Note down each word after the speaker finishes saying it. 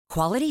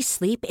Quality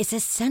sleep is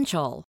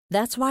essential.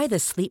 That's why the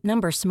Sleep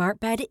Number Smart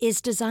Bed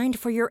is designed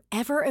for your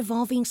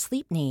ever-evolving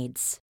sleep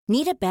needs.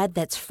 Need a bed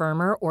that's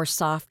firmer or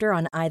softer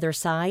on either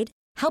side?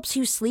 Helps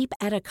you sleep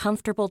at a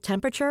comfortable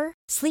temperature?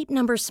 Sleep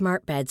Number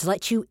Smart Beds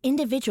let you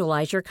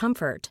individualize your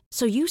comfort,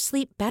 so you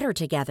sleep better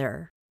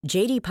together.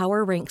 J.D.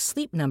 Power ranks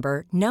Sleep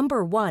Number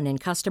 #1 in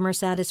customer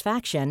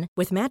satisfaction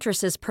with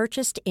mattresses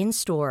purchased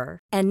in-store.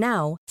 And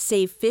now,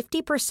 save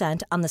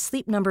 50% on the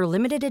Sleep Number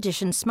Limited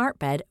Edition Smart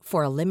Bed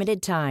for a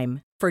limited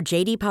time. For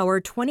J.D. Power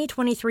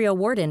 2023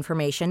 award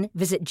information,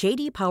 visit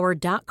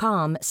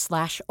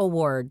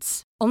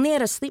jdpower.com/awards. Only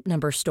at a Sleep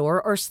Number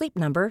store or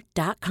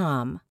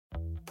sleepnumber.com.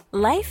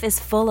 Life is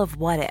full of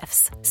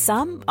what-ifs.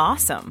 Some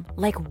awesome,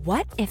 like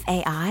what if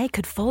AI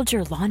could fold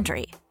your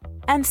laundry?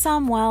 And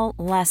some, well,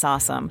 less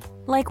awesome,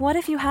 like what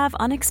if you have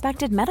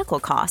unexpected medical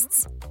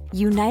costs?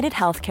 United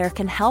Healthcare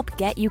can help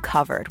get you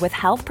covered with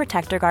Health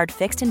Protector Guard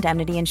fixed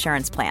indemnity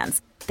insurance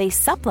plans. They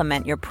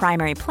supplement your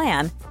primary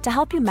plan to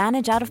help you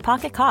manage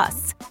out-of-pocket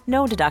costs.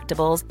 No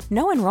deductibles,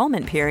 no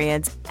enrollment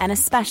periods, and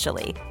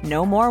especially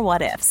no more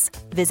what-ifs.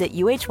 Visit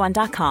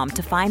uh1.com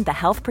to find the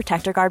Health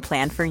Protector Guard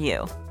plan for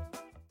you.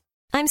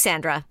 I'm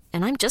Sandra,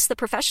 and I'm just the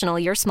professional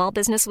your small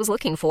business was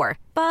looking for.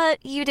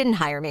 But you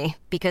didn't hire me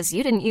because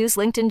you didn't use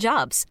LinkedIn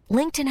Jobs.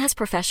 LinkedIn has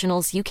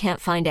professionals you can't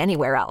find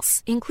anywhere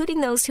else,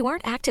 including those who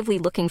aren't actively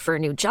looking for a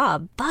new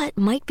job, but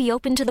might be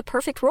open to the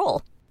perfect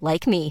role,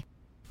 like me.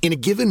 In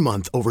a given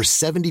month, over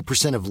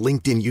 70% of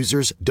LinkedIn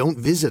users don't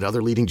visit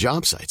other leading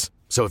job sites.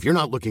 So if you're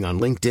not looking on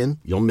LinkedIn,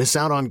 you'll miss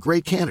out on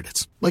great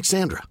candidates, like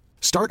Sandra.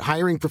 Start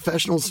hiring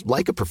professionals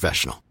like a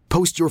professional.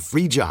 Post your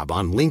free job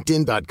on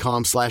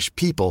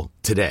linkedin.com/people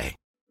today.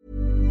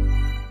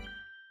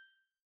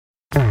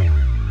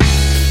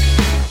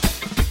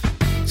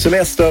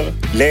 Semester,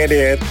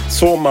 ledighet,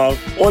 sommar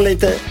och en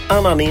lite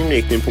annan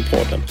inriktning på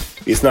podden.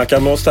 Vi snackar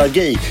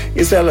nostalgi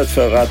istället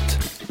för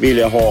att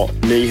vilja ha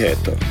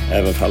nyheter.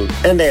 Även fall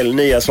en del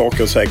nya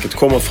saker säkert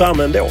kommer fram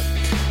ändå.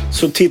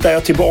 Så tittar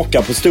jag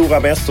tillbaka på stora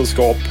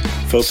mästerskap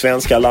för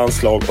svenska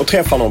landslag och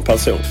träffar någon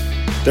person.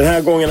 Den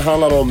här gången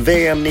handlar det om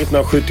VM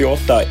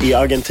 1978 i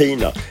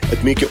Argentina.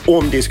 Ett mycket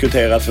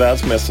omdiskuterat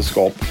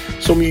världsmästerskap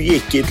som ju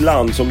gick i ett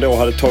land som då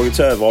hade tagits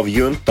över av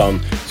juntan,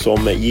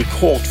 som gick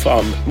hårt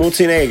fram mot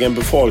sin egen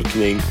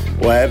befolkning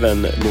och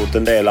även mot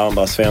en del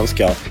andra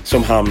svenskar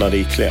som hamnade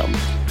i kläm.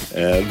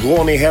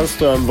 Ronnie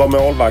Hellström var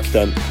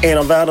målvakten, en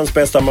av världens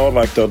bästa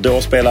målvakter.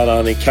 Då spelade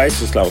han i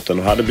Kaiserslautern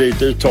och hade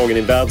blivit uttagen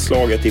i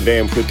världslaget i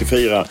VM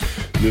 74.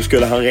 Nu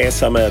skulle han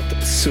resa med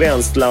ett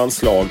svenskt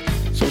landslag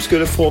som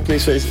skulle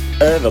förhoppningsvis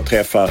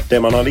överträffa det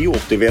man hade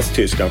gjort i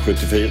Västtyskland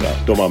 74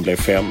 då man blev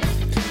 5.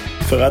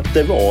 För att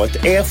det var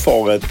ett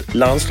erfaret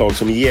landslag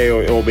som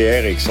Georg Åby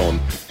Eriksson,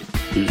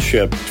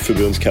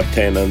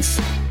 U21-förbundskaptenens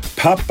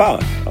pappa,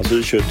 alltså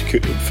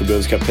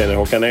U21-förbundskaptenen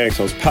Håkan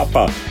Erikssons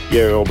pappa,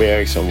 Georg Åby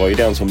Eriksson, var ju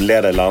den som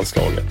ledde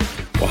landslaget.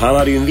 Och han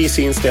hade ju en viss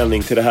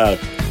inställning till det här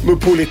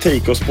med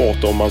politik och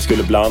sport, om man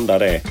skulle blanda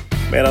det.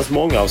 Medan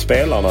många av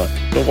spelarna,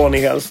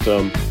 Ronnie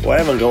Hellström och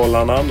även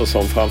Roland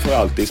Andersson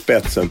framförallt i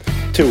spetsen,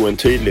 tog en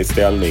tydlig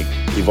ställning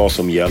i vad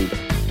som gällde.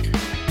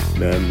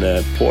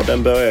 Men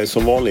podden börjar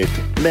som vanligt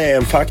med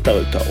en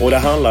faktaruta. Och det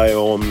handlar ju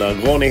om när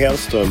Ronnie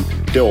Hellström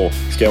då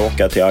ska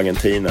åka till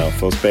Argentina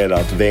för att spela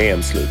ett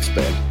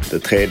VM-slutspel. Det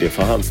tredje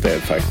för hans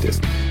del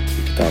faktiskt.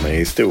 Vilket han är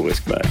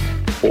historisk med.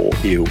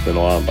 Och ihop med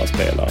några andra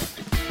spelare.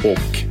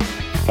 Och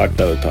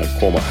faktarutan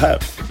kommer här.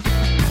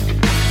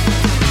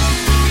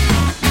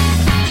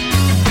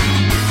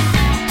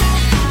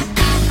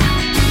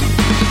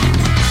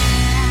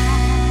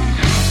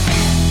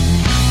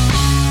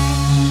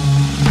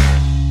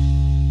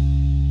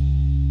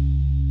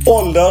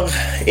 Ålder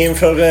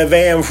inför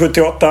VM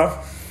 78?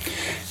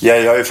 Ja,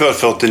 jag är född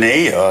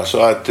 49, så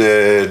att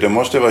det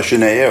måste vara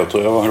 29 år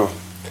tror jag var då.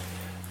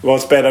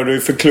 Vad spelar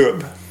du för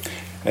klubb?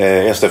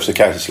 SFC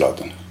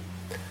Kaiserslautern.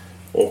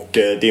 Och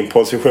din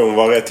position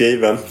var rätt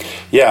given?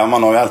 Ja,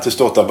 man har ju alltid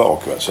stått där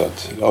bak, så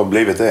att det har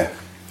blivit det.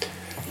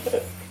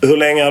 Hur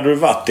länge har du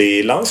varit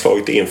i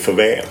landslaget inför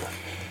VM?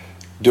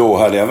 Då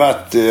hade jag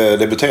varit,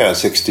 debuterat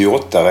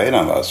 68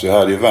 redan va, så jag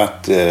hade ju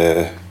varit...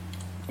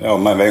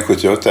 men VM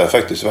 78 har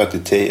faktiskt varit i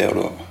 10 år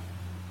då.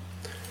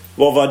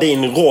 Vad var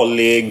din roll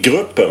i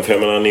gruppen? För jag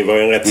menar, ni var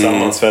ju en rätt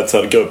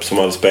sammansvetsad grupp som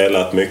hade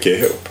spelat mycket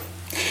ihop.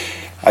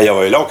 Ja, jag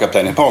var ju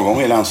lagkapten ett par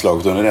gånger i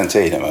landslaget under den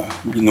tiden.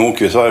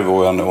 Nordqvist var ju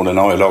vår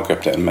ordinarie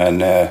lagkapten.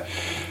 Men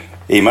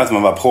i och med att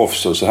man var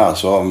proffs och så här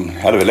så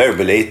hade vi lov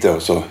lite.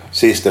 Och så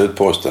sista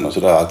utposten och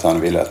sådär att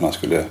han ville att man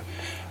skulle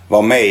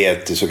vara med i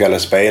ett så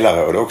kallat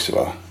spelarråd också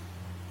va.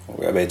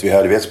 Och jag vet, vi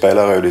hade ett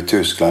spelarråd i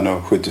Tyskland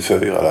och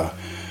 74 där.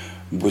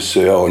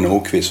 Bosse och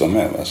Nordqvist var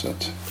med va, så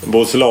att...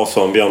 Bosse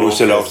Larsson, Björn Nordqvist.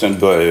 Bosse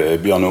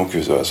Larsson, Björn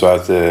Nordqvist va, så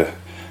att...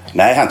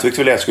 nej, han tyckte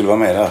väl att jag skulle vara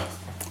med där.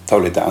 Ta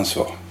lite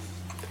ansvar.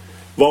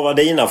 Vad var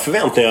dina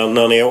förväntningar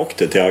när ni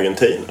åkte till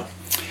Argentina?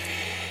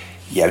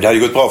 Ja, det hade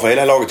gått bra för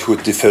hela laget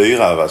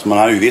 74 va, så man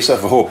hade ju vissa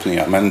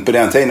förhoppningar. Men på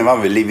den tiden var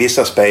det väl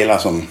vissa spelare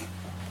som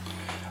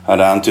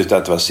hade antytt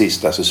att det var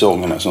sista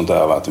säsongen och sånt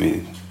där va.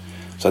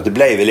 Så att det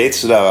blev väl lite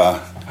sådär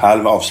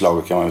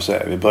halvavslaget kan man väl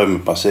säga. Vi började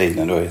med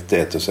Brasilien då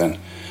 1-1 och sen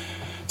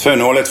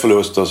 2-0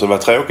 förluster, så det var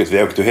tråkigt.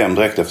 Vi åkte hem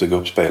direkt efter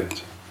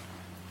gruppspelet.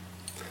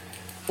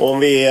 Om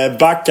vi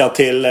backar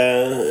till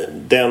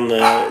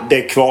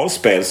det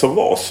kvalspel som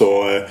var,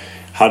 så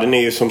hade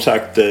ni ju som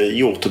sagt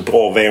gjort ett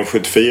bra VM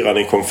 74.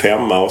 Ni kom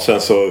 5 och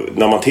sen så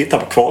när man tittar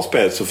på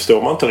kvalspelet så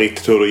förstår man inte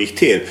riktigt hur det gick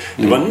till.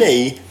 Det var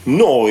ni,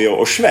 Norge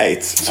och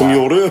Schweiz som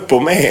gjorde upp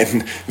om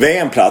en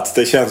VM-plats.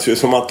 Det känns ju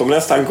som att de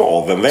nästan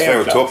gav en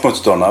VM-plats. 2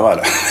 toppmotståndare var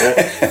det.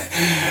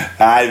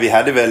 Nej, vi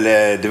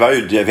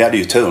hade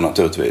ju tur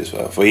naturligtvis.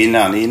 För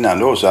innan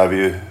då så hade vi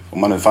ju,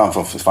 om man nu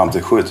fram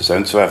till 70 så är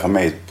inte Sverige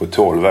med på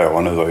 12 år,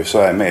 och nu var ju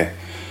Sverige med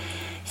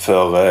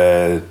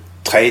för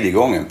 3:e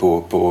gången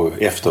på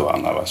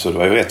eftervarandra. Så det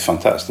var ju rätt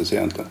fantastiskt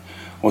egentligen.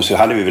 Och så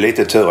hade vi väl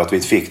lite tur att vi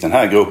fick den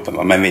här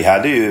gruppen. Men vi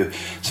hade ju,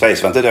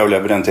 Schweiz var inte dåliga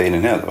på den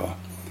tiden heller.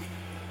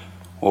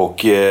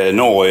 Och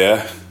Norge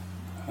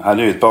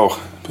hade ju ett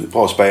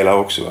bra spelare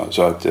också.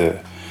 Så att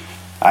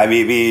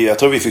jag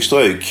tror vi fick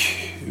stryk.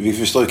 Vi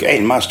fick stryk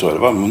 1 match, tror jag.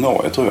 Det var mot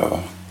Norge, tror jag.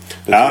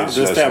 Ja,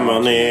 det stämmer.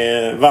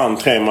 Ni vann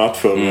 3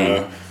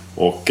 matcher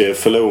och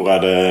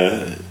förlorade.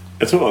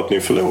 Jag tror att ni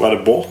förlorade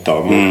borta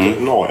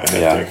mot Norge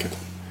helt enkelt.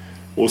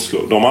 Oslo.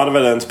 De hade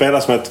väl en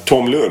spelare som hette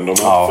Tom Lund,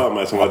 för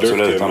mig, som var absolut,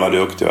 duktig. Han var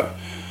duktig.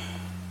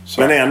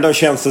 Så. Men ändå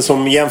känns det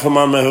som, jämför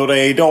man med hur det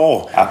är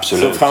idag,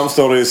 absolut. Så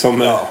framstår det ju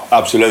som... Ja,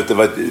 absolut,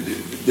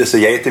 det är så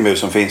getingmod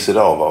som finns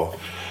idag var.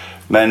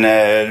 Men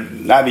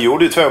vi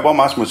gjorde ju 2 bra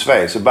matcher mot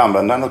Schweiz, och vann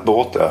bland annat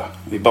borta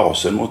i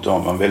Basel mot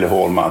dem. En väldigt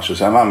hård match, och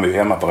sen vann vi ju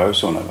hemma på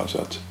Råsunda. Så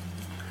att...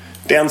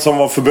 Den som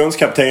var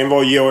förbundskapten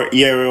var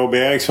Georg Åby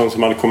Eriksson,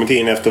 som hade kommit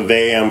in efter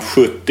VM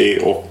 70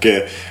 och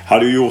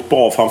hade ju gjort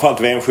bra,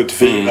 framförallt VM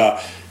 74.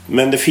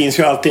 Men det finns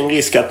ju alltid en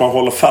risk att man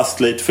håller fast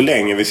lite för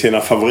länge vid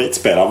sina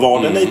favoritspelare.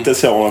 Var det lite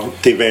så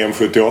till VM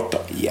 78?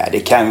 Ja, det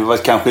kan ju vara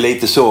kanske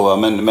lite så,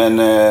 men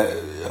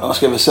jag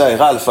ska väl säga,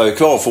 Ralf var ju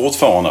kvar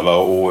fortfarande,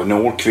 och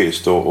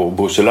Nordqvist och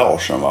Bosse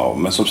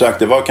Larsson. Men som sagt,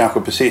 det var kanske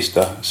på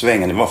sista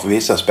svängen. Det var för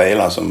vissa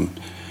spelare som...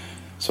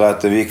 Så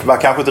att vi var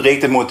kanske inte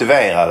riktigt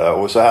motiverade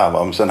och så här.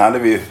 Men sen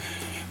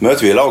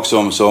mötte vi lag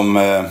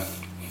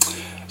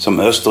som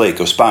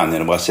Österrike och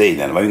Spanien och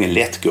Brasilien. Det var ju ingen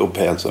lätt grupp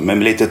helt. Men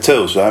med lite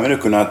tur så hade vi nu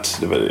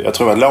kunnat... Jag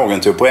tror att lagen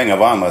tog poäng av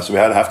varandra, så vi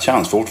hade haft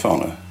chans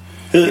fortfarande.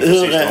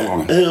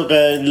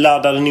 Hur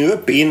laddade ni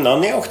upp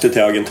innan ni åkte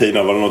till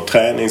Argentina? Var det något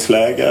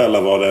träningsläger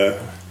eller var det...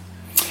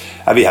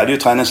 Ja, vi hade ju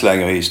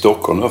träningsläger i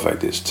Stockholm då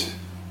faktiskt.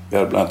 Vi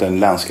hade bland annat en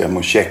landskamp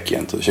mot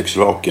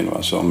Tjeckoslovakien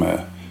som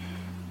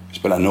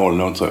spelade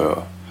 0-0 tror jag.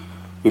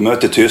 Vi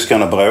mötte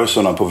tyskarna på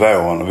Råsunda på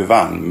våren och vi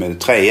vann med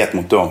 3-1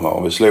 mot dem.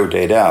 Och vi slog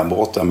det där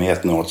borta med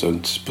 1-0. Så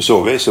på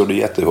så vis såg det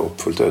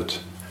jättehoppfullt ut.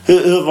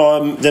 Hur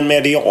var den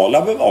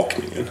mediala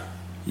bevakningen?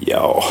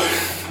 Ja,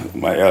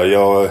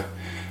 jag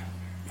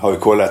har ju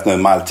kollat nu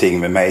med allting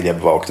med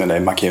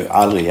mediebevakningen. Man kan ju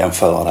aldrig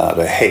jämföra det här.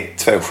 Det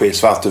är helt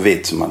svart och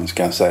vitt som man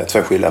kan säga.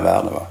 2 skilda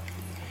världar.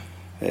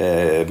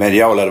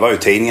 Mediala, det var ju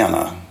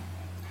tidningarna.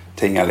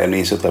 Tidningarna lämnade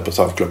in sitt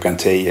reportage klockan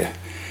 10.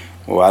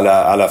 Och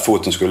alla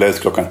foton skulle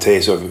ut klockan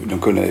 10, så de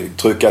kunde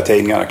trycka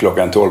tidningarna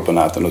klockan 12 på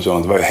natten och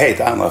sånt. Det var ju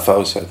helt andra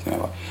förutsättningar.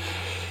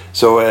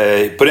 Så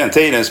på den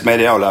tidens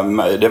mediala,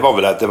 det var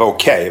väl att det var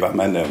okej,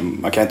 men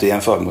man kan inte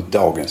jämföra mot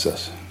dagens.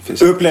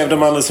 Upplevde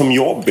man det som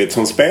jobbigt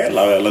som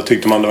spelare eller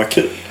tyckte man det var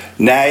kul?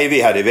 Nej,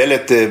 vi hade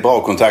väldigt bra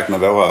kontakt med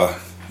våra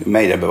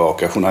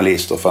mediebevakare,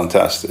 journalister,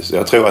 fantastiskt.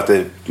 Jag tror att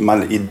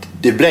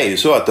det blev ju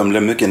så att de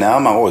blev mycket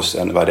närmare oss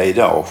än vad det är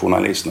idag,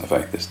 journalisterna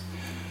faktiskt.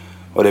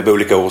 Och det är på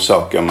olika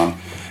orsaker. Man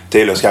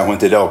tillåts kanske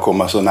inte idag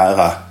komma så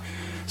nära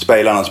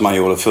spelarna som man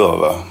gjorde förr.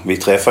 Va? Vi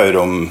träffar ju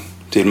dem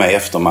till och med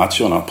efter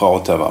matcherna och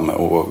pratar med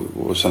och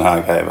sån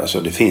här grejer. Så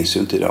det finns ju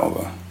inte idag.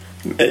 Va?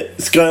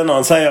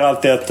 Skrönaren säger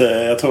alltid att,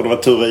 jag tror det var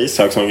Ture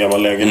Isaksson,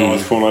 gammal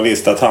legendarisk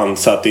journalist, att han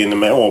satt inne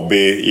med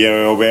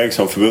Georg Åby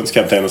Eriksson,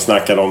 förbundskapten, och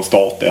snackade om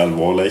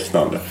startelvor och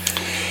liknande.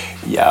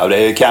 Ja,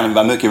 det kan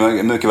vara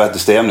mycket varit det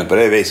stämde på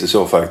det viset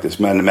så faktiskt.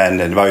 Men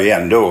det var ju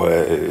ändå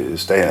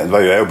det var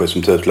ju Åby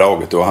som tog ut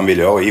laget, och han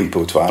ville ju ha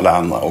input för alla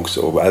andra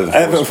också.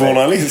 Även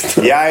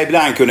journalister? Ja,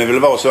 ibland kunde det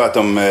väl vara så att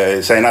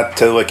sen att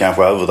Ture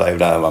kanske överdrev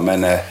där. Va?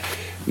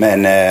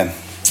 Men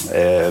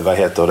vad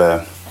heter det?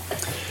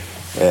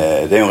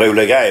 Det är en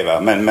rolig grej, va?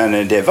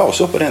 Men det var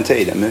så på den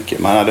tiden mycket.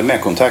 Man hade mer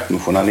kontakt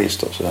med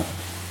journalister. Så.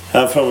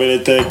 Här får vi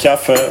lite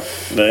kaffe.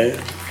 Det är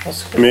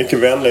mycket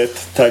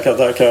vänligt.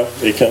 Tackar.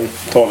 Vi kan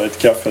ta lite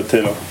kaffe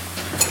till då.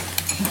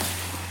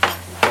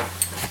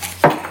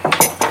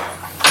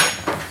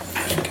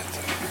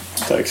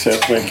 Tack så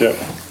jättemycket.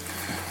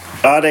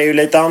 Ja, det är ju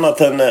lite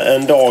annat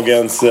än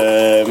dagens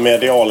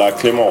mediala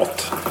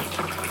klimat.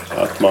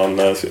 Att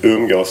man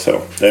umgås så.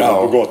 Det är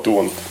på gott och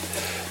ont.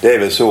 Det är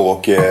väl så,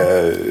 och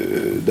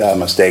det här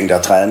med stängda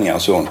träningar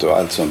och sånt och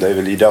allt sånt. Det är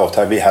väl idag,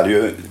 vi hade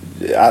ju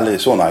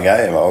aldrig sådana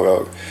grejer.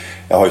 Och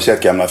jag har ju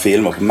sett gamla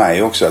filmer på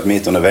mig också, att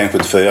mitt under VM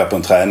 74 på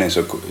en träning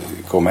så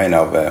kom en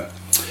av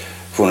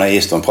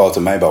journalisterna och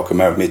pratade med mig bakom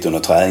mål mitt under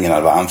träningen.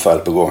 Det var anfall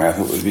på gång.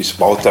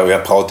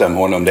 Jag pratade med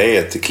honom. Det är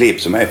ett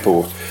klipp som är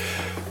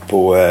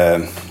på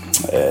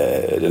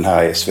den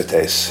här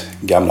SVT:s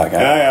gamla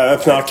grej. Ja,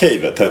 öppna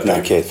arkivet. Öppna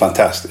arkivet,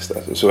 fantastiskt.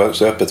 Alltså.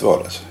 Så öppet var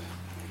det. Alltså.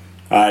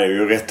 Ja, det är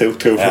ju rätt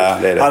otroligt. Ja,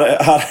 det är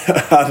det.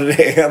 Hade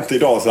det hänt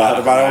idag så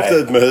hade man åkt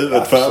ut med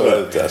huvudet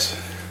före. Alltså.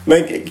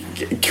 Men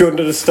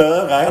kunde det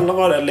störa eller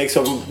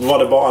var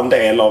det bara en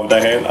del av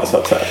det hela så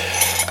att säga?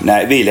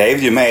 Nej, vi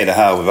levde ju med det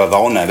här och var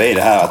vana vid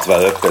det här att vara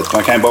öppet.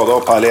 Man kan ju bara dra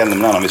parallellen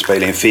med när vi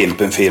spelade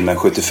in filmen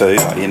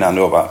 74 innan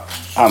då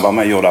han var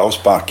med och gjorde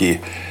avspark i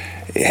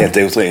helt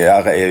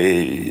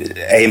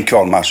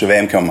EM-kvalmatcher och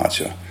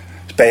VM-kvalmatcher.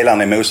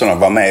 Spelarna i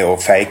motståndarna var med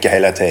och fejka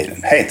hela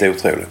tiden. Helt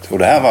otroligt. Och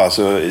det här var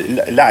alltså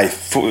live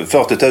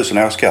 40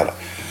 000 åskådare.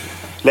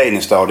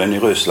 Leninstaden i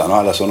Ryssland och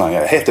alla sådana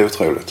grejer. Helt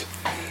otroligt.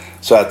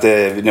 Så att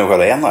nog har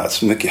det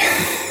ändrats mycket.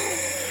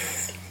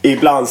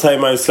 Ibland säger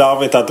man ju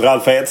slarvigt att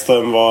Ralf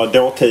Edström var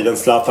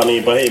dåtidens Zlatan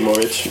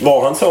Ibrahimovic.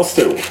 Var han så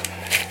stor?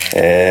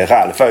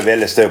 Ralf var ju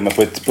väldigt stor, men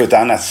på ett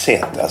annat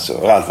sätt. Alltså,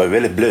 Ralf var ju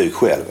väldigt blyg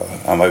själv.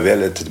 Han var ju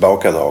väldigt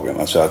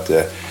tillbakadragen. Så att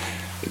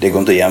det går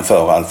inte att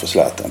jämföra Ralf och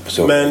Zlatan på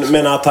så vis.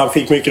 Men att han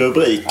fick mycket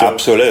rubriker?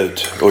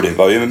 Absolut. Och det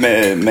var ju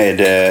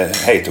med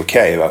helt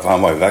okej. För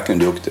han var ju verkligen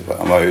duktig.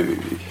 Han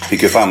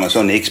fick ju fram en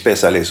sån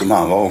nickspecialist som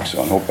han var också.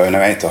 Han hoppade ju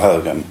nog inte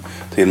högre än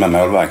till med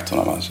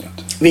målvakterna. Så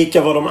att.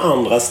 Vilka var de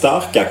andra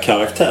starka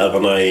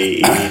karaktärerna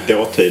i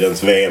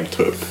dåtidens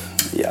VM-trupp?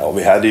 Ja,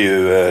 vi hade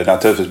ju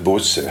naturligtvis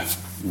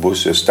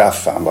Bosse och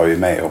Staffan var ju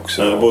med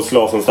också. Bosse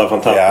Larsson,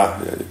 Staffan Tapper. Ja,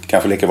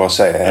 kanske lika bra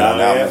säga hela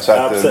namnet så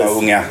att de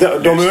unga.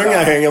 De unga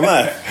hänger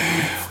med.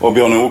 Och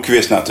Björn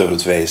Åkvist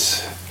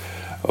naturligtvis.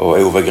 Och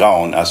Ove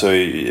Gran. Alltså,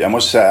 jag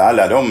måste säga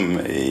alla de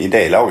i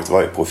det laget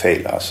var ju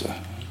profiler. Alltså.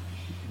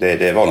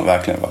 Det var de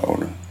verkligen.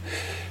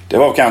 Det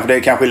är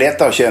kanske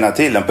lättare att känna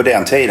till den på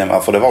den tiden.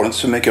 För det var inte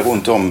så mycket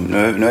runt om.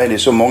 Nu är det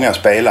så många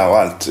spelare och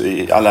allt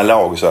i alla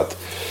lag så att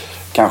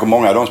kanske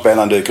många av de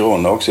spelarna dyker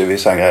under också i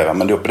vissa grejer.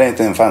 Men då på den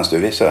tiden fanns det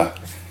vissa.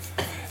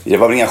 Det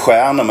var väl inga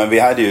stjärnor, men vi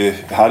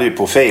hade ju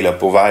profiler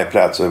på varje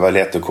plats och det var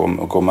lätt att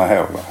komma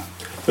ihåg. Va?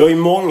 Det var ju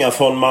många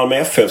från Malmö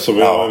FF som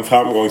var en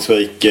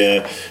framgångsrik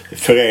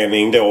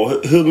förening då.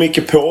 Hur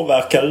mycket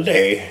påverkade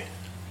det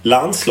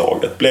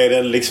landslaget? Blev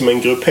det liksom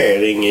en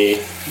gruppering i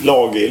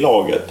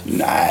laget?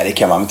 Nej, det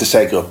kan man inte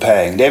säga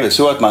gruppering. Det är väl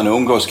så att man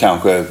umgås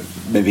kanske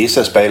med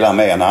vissa spelare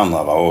mer än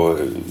andra. Va? Och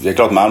det är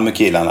klart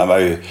Malmökillarna var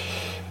ju...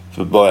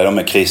 För började de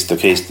med Christ och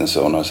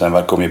Kristensson och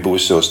sen kom ju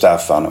Bosse och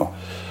Staffan och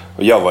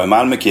jag var ju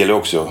Malmökille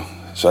också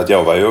så att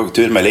jag var ju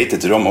tydlig med lite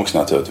till dem också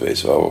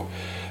naturligtvis.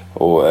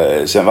 Och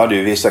sen var det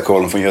ju vissa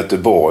kollen från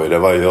Göteborg, det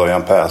var ju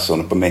Örjan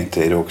Persson på min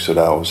tid också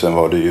där och sen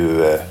var det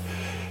ju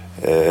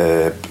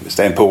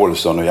Sten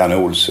Paulsson och Janne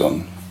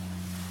Olsson,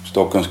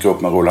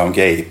 Stockholmsgrupp med Roland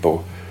Grip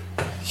och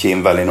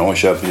Kimvall i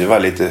Norrköping. Det var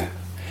lite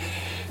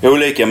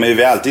olika, men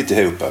vi var alltid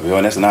ihop. Vi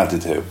var nästan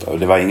alltid ihop. Och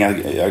det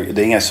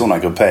är inga sådana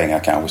grupperingar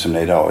kanske som det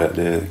är idag.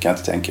 Det kan jag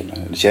inte tänka mig.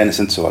 Det kändes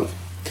inte så.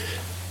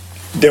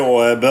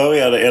 Då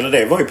började, eller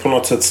det var ju på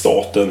något sätt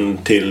starten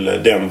till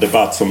den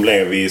debatt som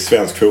blev i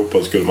svensk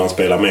fotboll. Skulle man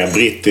spela mer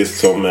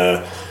brittiskt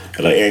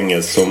eller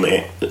engelskt som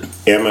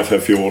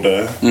MFF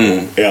gjorde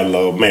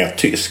eller mer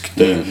tyskt.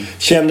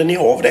 Kände ni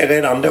av det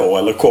redan då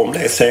eller kom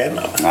det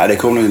senare? Nej, det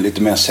kom nog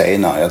lite mer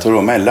senare. Jag tror det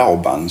var med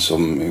Laban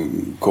som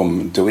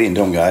tog in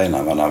de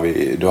grejerna.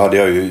 Då hade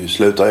jag ju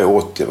slutat i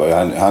 80.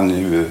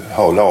 Han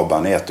har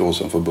Laban i 1 år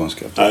som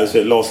förbundskapten.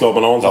 Alltså, Lars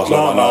Laban Aronsson.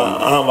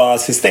 Han var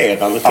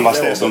assisterande till. Han var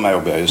assisterande med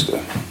Åby, just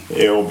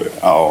det. I Åby.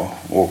 Ja,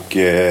 och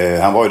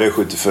han var ju det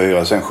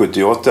 74. Sen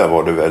 78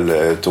 var det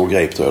väl Tor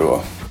Grip, tror jag det var.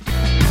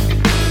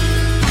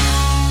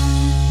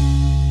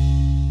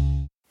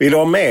 Vill du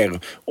ha mer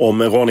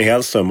om Ronnie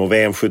Hellström och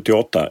VM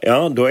 78?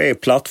 Ja, då är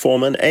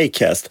plattformen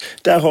Acast.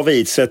 Där har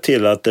vi sett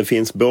till att det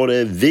finns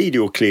både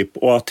videoklipp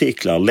och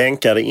artiklar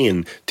länkade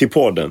in till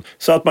podden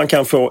så att man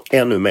kan få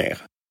ännu mer.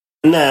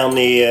 När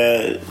ni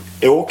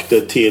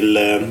åkte till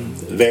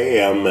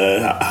VM,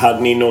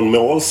 hade ni någon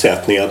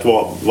målsättning?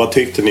 Vad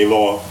tyckte ni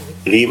var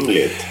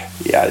rimligt?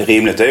 Ja,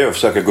 rimligt är ju att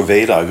försöka gå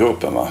vidare i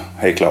gruppen, va?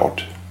 Helt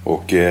klart.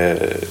 Och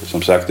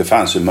som sagt, det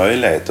fanns ju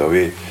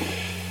möjligheter.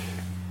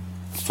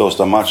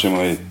 Första matchen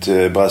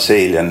mot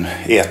Brasilien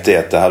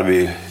 1-1, där hade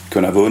vi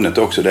kunnat vunnit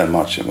också den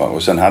matchen. Va?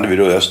 Och sen hade vi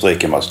då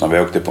Österrike-matchen när vi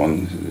åkte på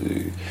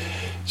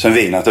sen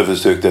vi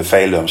naturligtvis tyckte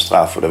feldömd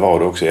straff, och det var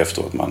det också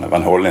efteråt. Man var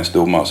en holländsk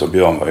domare, så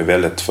Björn var ju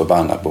väldigt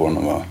förbannad på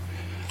honom. Va?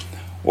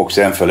 Och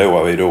sen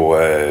förlorade vi då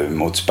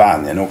mot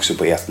Spanien också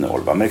på 1-0. Va?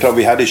 Men det är klart,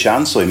 vi hade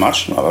chanser i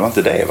matcherna, det var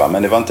inte det, va?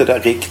 Men det var inte där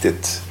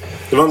riktigt.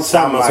 Det var inte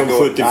samma som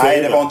 74?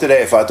 Nej, det var inte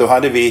det, för att då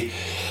hade vi...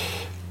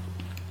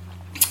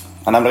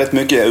 Han hade rätt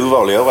mycket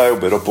urval i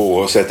Åby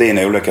på att sätta in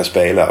olika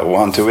spelare. Och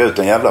han tog ut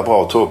en jävla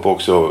bra trupp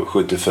också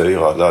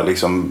 74. Där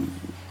liksom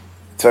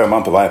 2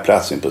 man på varje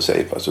plats i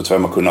princip. Alltså 2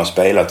 man kunde ha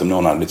spelat om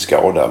någon hade blivit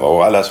skadad.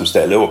 Och alla som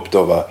ställde upp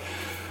då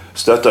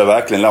stöttade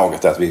verkligen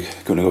laget att vi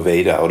kunde gå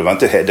vidare. Och det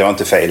var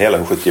inte fel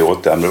hela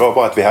 78. Men det var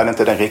bara att vi hade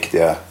inte den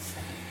riktiga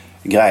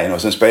grejen.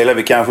 Och sen spelade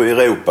vi kanske i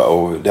Europa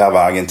och där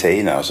var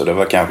Argentina. Så det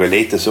var kanske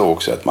lite så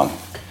också att man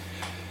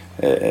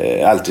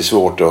alltid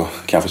svårt att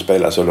kanske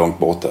spela så långt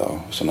borta och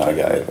sådana här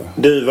grejer.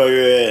 Du var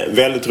ju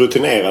väldigt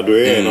rutinerad.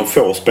 Du är en av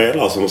få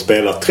spelare som har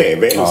spelat 3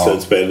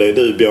 VM-slutspel. Det är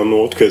du, Björn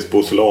Nordqvist,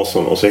 Bosse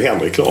Larsson och så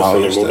Henrik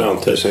Larsson i modern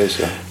tid. Precis,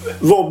 ja.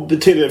 Vad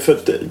betyder det? För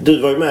att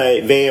du var ju med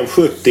i VM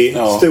 70,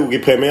 stod i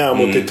premiär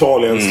mot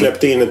Italien,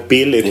 släppte in ett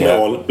billigt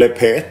mål, blev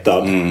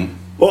petad.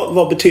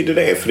 Vad betyder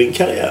det för din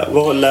karriär?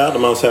 Vad lärde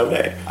man sig av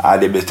det? Ja,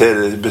 det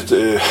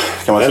betyder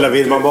kan man eller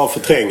vill man bara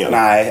förtränga det?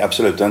 Nej,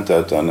 absolut inte.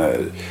 Utan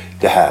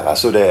det här,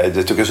 alltså det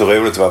tycker jag är så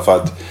roligt för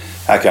att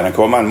här kan det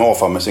komma en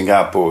morfar med sin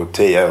grabb på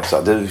 10 år.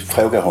 Så du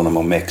frågar honom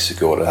om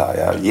Mexiko och det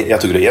här.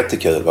 Jag tycker det är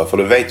jättekul. För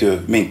du vet ju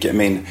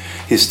min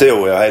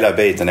historia, hela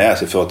biten är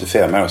alltså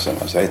 45 år sedan.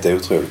 Så det är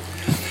otroligt.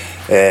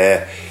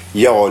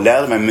 Jag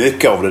lärde mig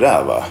mycket av det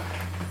där, va.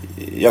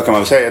 Jag kan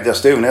väl säga att jag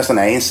stod nästan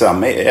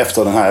ensam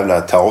efter den här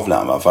jävla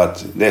tavlan, va? För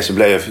att det så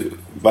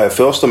var jag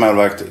första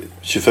målvakt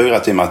 24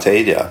 timmar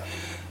tidigare.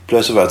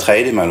 Plötsligt var jag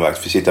tredje målvakt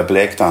för att sitta på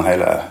läktaren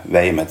hela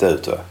VM:et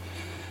ut, va?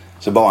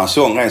 Så bara en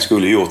sån grej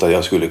skulle gjort att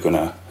jag skulle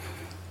kunna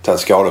ta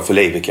skada för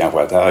livet kanske.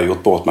 Att jag har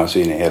gjort bort mig så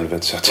in i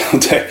helvete så att jag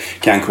inte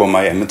kan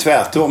komma igen. Men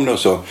tvärtom då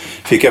så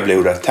fick jag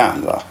blodad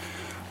tand, va.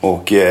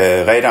 Och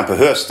redan på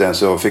hösten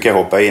så fick jag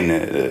hoppa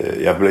in.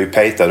 Jag blev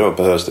petad då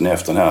på hösten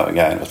efter den här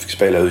grejen. Jag fick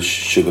spela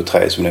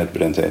U23 som det hette på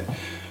den tiden.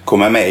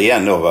 Kom jag med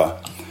igen då, va.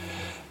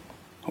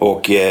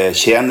 Och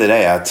kände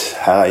det att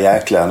här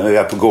jäklar, nu är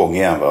jag på gång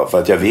igen, va. För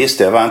att jag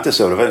visste, jag var inte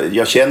så.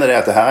 Jag kände det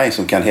att det här är en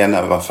som kan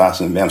hända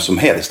vem som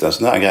helst. En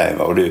sån här grej,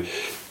 va. Och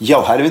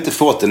jag hade inte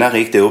fått den här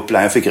riktiga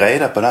uppläggen. Jag fick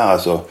reda på det här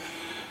alltså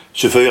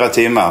 24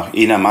 timmar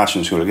innan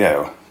matchen skulle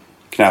gå.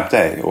 Knappt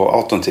det. Och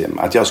 18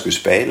 timmar. Att jag skulle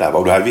spela, va.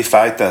 Och då hade vi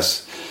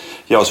fightats.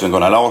 Jag,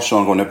 Sven-Gunnar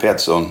Larsson, Ronny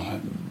Pettersson,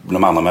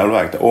 de andra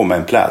målvakterna, om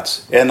en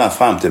plats. Ända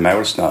fram till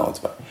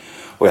målsnöret, va.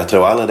 Och jag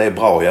tror aldrig det är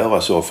bra att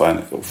göra så.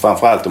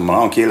 Framförallt om man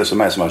har en kille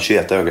som är som var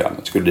 21 år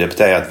gammal. Skulle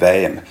debutera ett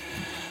VM.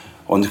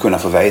 Och inte kunna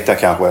få veta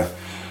kanske ett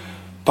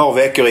par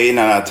veckor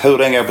innan att hur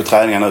den går på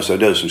träningen nu så är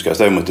det du som ska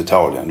stå mot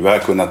Italien. Du har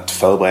kunnat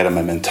förbereda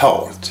mig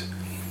mentalt.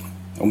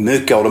 Och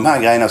mycket av de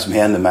här grejerna som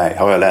hände mig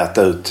har jag lärt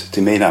ut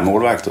till mina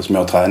målvakter som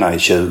jag tränar i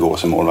 20 år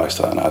som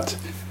målvaktstränare. Att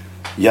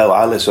gör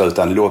aldrig så,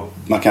 utan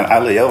man kan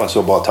aldrig göra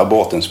så, bara ta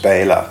bort en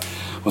spelare.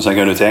 Och sen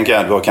kan du tänka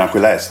att du har kanske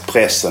läst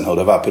pressen hur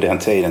det var på den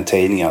tiden,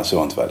 tidningar och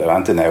sånt, va? Det var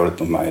inte nådigt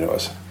på mig då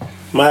alltså.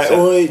 Men,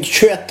 och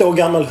 21 år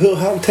gammal, hur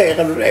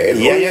hanterade du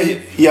det?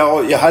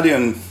 Jag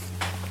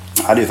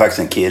hade ju faktiskt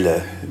en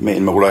kille,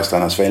 min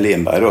målvaktstränare Sven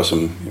Lindberg då,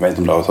 som jag vet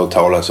inte om du har hört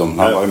talas om.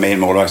 Han var ju min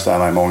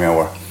målvaktstränare i många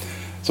år.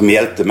 Som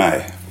hjälpte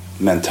mig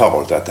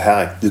mentalt att det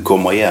här, du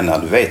kommer igen när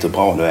du vet hur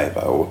bra du är,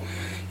 va? Och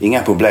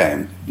inga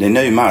problem. Det är en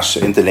ny match,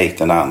 inte likt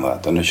den andra,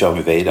 utan nu kör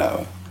vi vidare.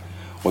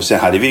 Och sen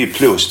hade vi ju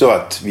plus då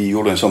att vi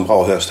gjorde en sån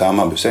bra höst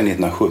Hammarby sen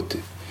 1970.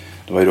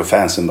 Det var ju då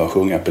fansen började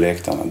sjunga på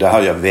läktarna. Där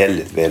hade jag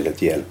väldigt,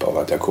 väldigt hjälp av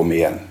att jag kom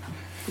igen.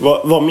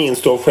 Vad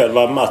minns du av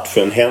själva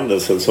matchen,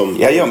 händelsen som...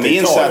 Ja,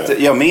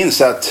 jag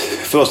minns att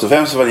först och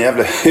främst var det en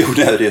jävla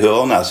onödig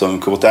hörna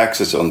som Kurt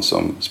Axelsson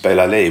som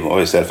spelar liv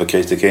och istället för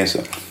Christer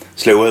Kinsson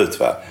slog ut,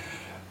 va.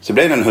 Så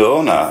blev det en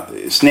hörna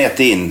snett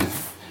in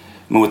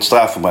mot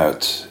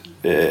straffområdet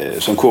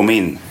som kom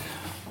in.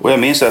 Och jag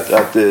minns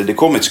att det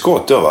kom ett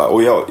skott då, va.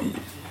 Och jag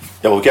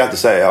brukar alltid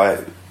säga jag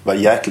var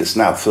jäkligt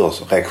snabb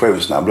först,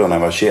 reaktionssnabb då när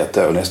jag var 21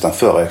 år, nästan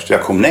förr.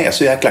 Jag kom ner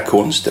så jäkla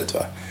konstigt,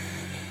 va.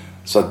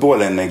 Så att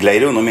bollen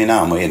gled under min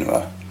arm och in,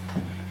 va.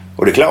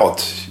 Och det är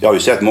klart, jag har ju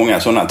sett många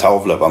sådana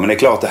tavlor, va. Men det är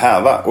klart det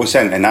här, va. Och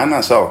sen en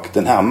annan sak,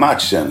 den här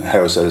matchen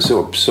haussades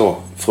upp så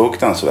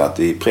fruktansvärt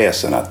i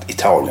pressen att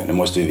Italien, det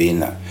måste vi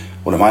vinna.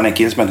 Och de hade en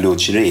kille som hette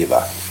Lucci,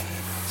 va.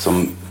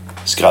 Som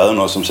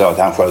skrönor som sa att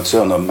han sköt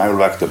sönder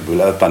målvakter på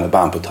löpande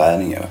band på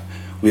träningen.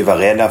 Och vi var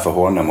rädda för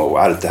honom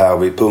och allt det här.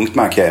 Och vi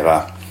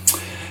punktmarkerade.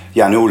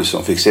 Jan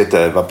Olsson fick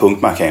sätta var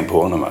punktmarkering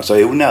på honom. Så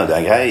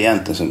onödiga grejer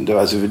egentligen.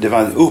 Det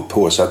var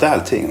upphaussat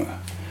allting.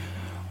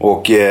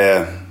 Och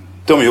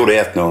de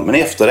gjorde 1-0. Men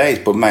efter det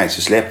på mig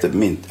så släppte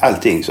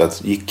allting så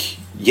att det gick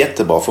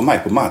jättebra för mig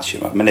på matchen.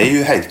 Men det är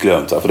ju helt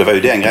glömt. För det var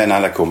ju den grejen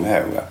alla kom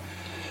ihåg.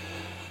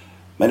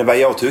 Men det var,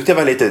 jag tyckte det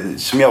var lite,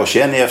 som jag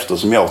kände efter,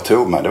 som jag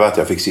tog mig, det var att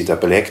jag fick sitta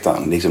på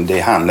läktaren. Liksom, det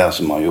är han där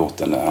som har gjort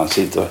den när han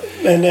sitter.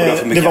 Men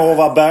det var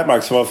Ova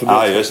Bergmark som var förbud.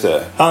 Ja, just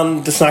det.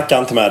 Han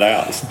snackade inte med dig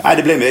alls. Nej,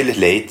 det blev väldigt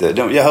lite.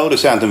 Jag hörde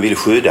sen att de ville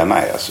skydda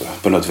mig alltså,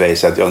 på något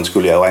vis, att jag inte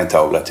skulle göra en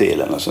tavla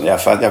till eller sånt.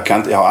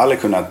 Jag har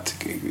aldrig kunnat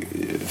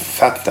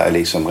fatta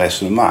liksom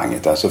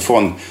resonemanget. Alltså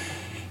från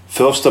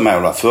första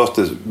målvakt,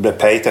 blev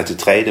petad till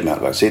tredje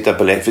målvakt. Sitta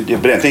på läktaren. För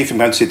på den tiden fick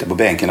man inte sitta på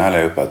bänken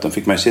allihopa. De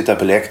fick man sitta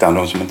på läktaren,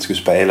 de som inte skulle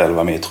spela eller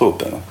vara med i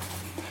truppen.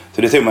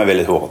 Så det tog mig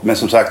väldigt hårt. Men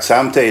som sagt,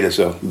 samtidigt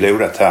så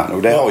blodat han.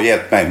 Och det har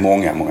hjälpt mig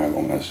många, många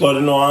gånger. Var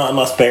det några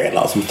andra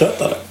spelare som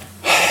stöttade?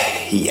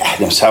 Ja,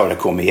 de sa det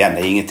kom igen,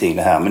 det är ingenting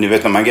det här. Men ni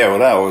vet när man går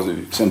där och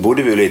sen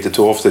bodde vi lite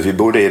torftigt. Vi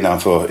bodde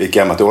innanför ett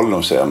gammalt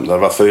ålderdomshem. Där det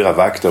var 4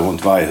 vakter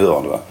runt varje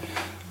hörn, va.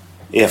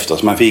 Så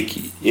man fick,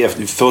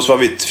 först var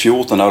vi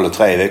 14 eller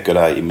 3 veckor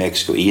där i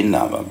Mexiko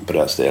innan, va, på det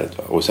här stället,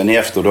 va. Och sen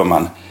efter då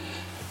man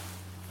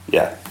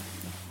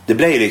det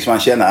blir liksom, man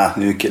känner att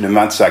nu är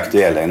man inte så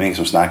aktuell, det är ingen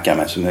som snackar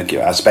med så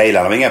mycket.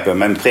 Spelarna var inga på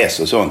med press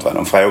och sånt. Va?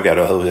 De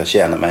frågade hur jag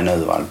känner mig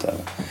nu och allt det.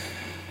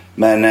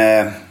 Men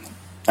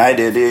nej,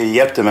 det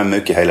hjälpte mig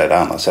mycket hela det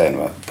andra sen,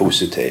 var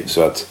positiv.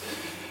 Så att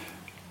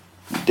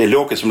det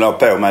locket som la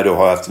på mig då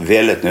har jag haft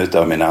väldigt nytta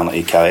av min andra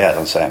i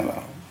karriären sen. Va?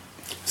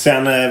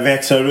 Sen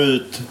växlade du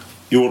ut,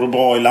 gjorde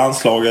bra i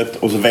landslaget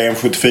och så VM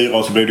 74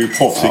 och så blev du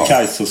proffs i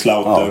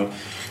Kaiserslautern. Ja.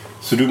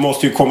 Så du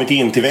måste ju kommit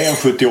in till VM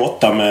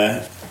 78 med,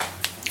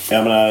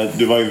 jag menar,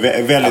 du var ju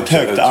väldigt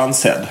högt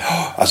ansedd.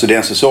 Alltså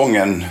den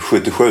säsongen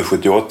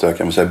 77-78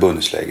 kan man säga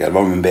Bundesliga, det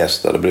var min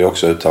bästa. Det blev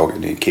också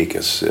uttagen i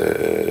Kickers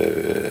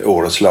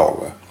årets lag.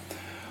 Va?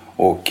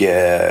 Och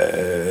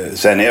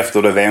sen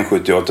efter det VM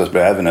 78 så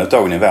blev jag även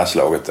uttagen i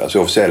världslaget. Alltså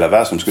officiella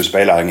värld som skulle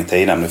spela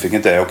Argentina, men det fick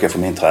inte åka för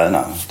min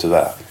tränare,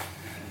 tyvärr.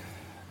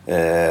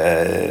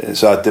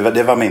 Så att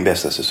det var min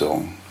bästa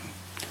säsong.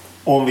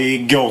 Om vi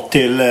går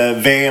till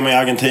VM i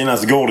Argentina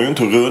så går det ju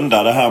inte att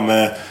runda det här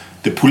med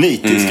den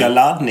politiska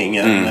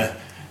laddningen.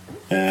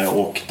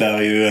 Och där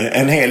är ju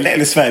en hel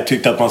del i Sverige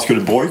tyckte att man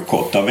skulle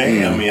bojkotta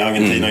VM i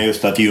Argentina,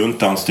 just att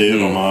juntan styr,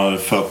 de har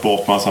fört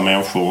bort massa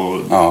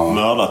människor och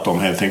mördat dem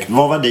helt enkelt.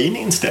 Vad var din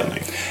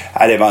inställning?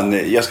 Ja,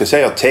 jag ska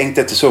säga, jag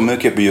tänkte inte så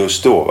mycket på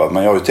just då, va?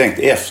 Men jag har ju tänkt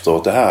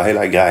efteråt, det här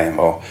hela grejen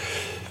var...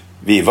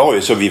 Vi var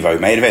ju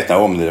medvetna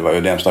om det. Det var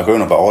ju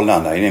demonstrationer på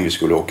Arlanda innan vi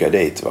skulle åka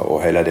dit, va?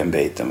 Och hela den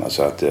biten. Va?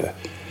 Så att,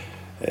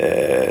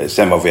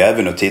 sen var vi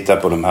även och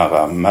tittade på de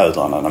här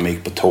mödrarna när de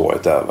gick på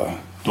torget där. Va?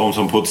 De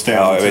som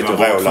protesterade. Ja, jag vet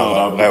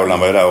att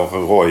Roland var där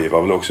och Roy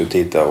var väl också och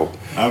tittade. Och...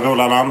 Ja,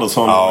 Roland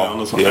Andersson.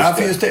 Ja,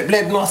 för just det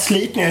blev några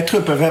slitningar i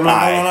truppen. För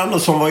Roland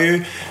Andersson var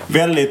ju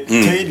väldigt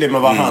tydlig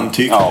med vad han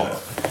tyckte. Ja.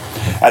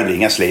 Det blev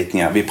inga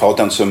slitningar. Vi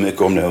pratade inte så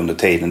mycket om det under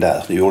tiden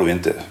där. Det gjorde vi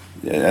inte.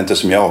 Inte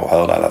som jag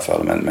hörde i alla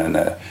fall. Men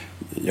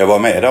jag var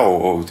med då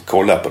och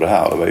kollade på det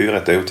här. Det var ju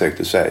rätt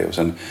otäckt att säga. Och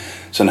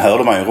sen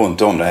hörde man ju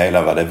runt om det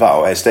hela vad det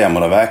var.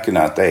 Stämmer det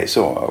verkligen att det är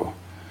så?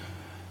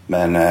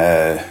 Men...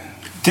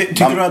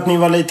 Tycker du att ni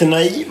var lite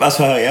naiva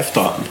så här i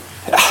efterhand?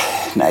 Ja,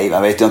 nej,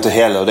 man vet inte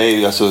heller.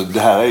 Det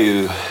här är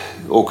ju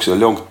också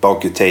långt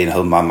bak i tiden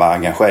hur man var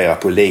engagerad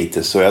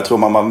politiskt. Så jag tror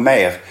man var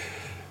mer...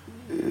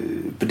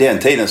 På den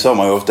tiden sa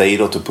man ju ofta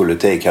idrott och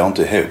politik har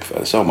inte ihop.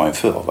 Det sa man ju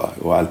förr, va?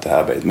 Och allt det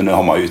här. Men nu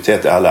har man ju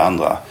sett alla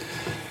andra.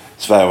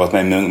 Sverige har varit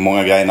med i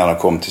många grejer när de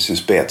kom till sin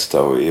spets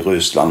då. I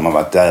Ryssland man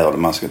varit där och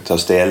man ska ta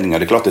ställning. Och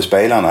det är klart att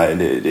spelarna,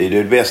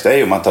 det bästa är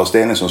ju om man tar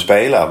ställning som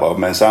spelare. Va?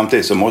 Men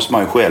samtidigt så måste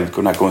man ju själv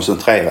kunna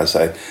koncentrera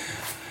sig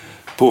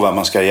på vad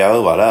man ska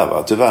göra där.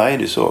 Va? Tyvärr är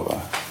det så, va?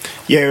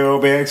 Georg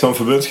Åby Eriksson,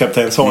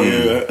 förbundskapten, sa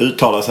ju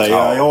uttalat sig.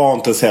 Jag har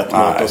inte sett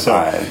något och så.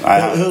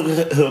 Nej.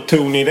 Hur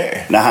tog ni det?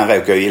 Nej, han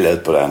råkade ju illa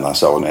ut på det när han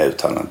sa något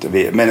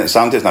uttalande. Men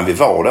samtidigt när vi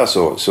var där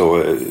så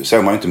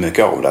såg man ju inte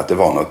mycket av det. Att det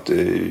var något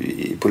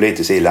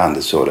politiskt i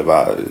landet så det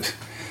var...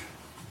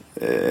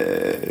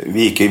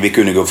 Vi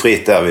kunde gå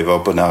fritt där. Vi var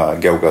på nära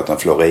gågatan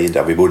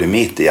Florida. Vi bodde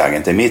mitt i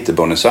Argentina. Mitt i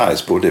Buenos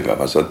Aires bodde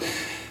vi. Så att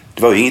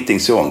det var ju ingenting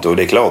sånt. Och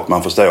det är klart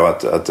man förstår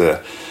att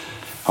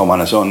har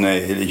man en sån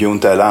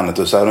junta i landet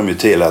och så är de ju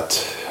till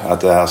att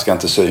det här ska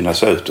inte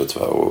synas utåt.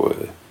 Va? Och,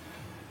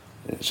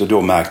 så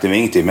då märkte vi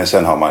ingenting. Men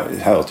sen har man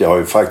hört, jag har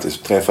ju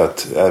faktiskt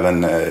träffat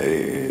även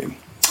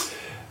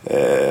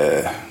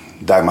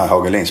Dagmar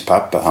Hagelins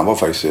pappa. Han var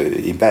faktiskt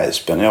i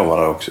Bäspen när jag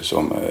var där också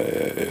som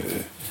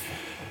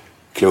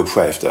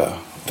klubbchef där.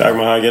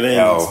 Dagmar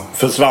Hagelin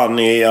försvann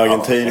i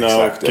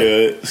Argentina och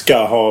ska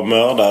ha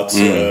mördats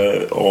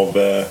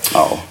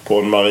på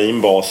en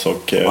marinbas.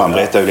 Och han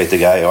berättade ju lite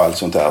grejer och allt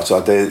sånt där. Så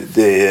att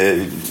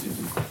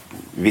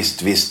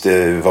visst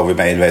var vi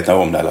medvetna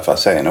om det i alla fall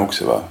sen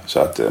också. Va? Så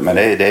att, men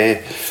det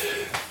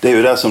är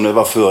ju där som det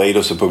var för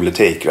idrotts och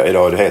politik. Va?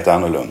 Idag är det helt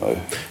annorlunda.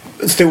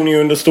 Stod ni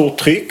under stort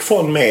tryck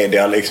från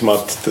media liksom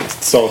att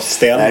ta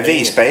ställning? Nej,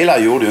 vi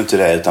spelare gjorde ju inte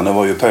det utan det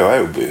var ju på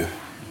Åby.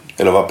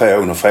 Eller var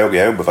på och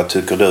frågade Åby, vad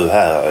tycker du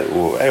här?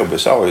 Och Åby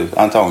sa ju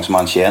antagligen som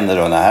man kände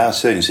då, nej här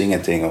syns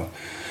ingenting. Och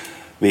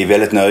vi är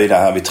väldigt nöjda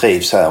här, vi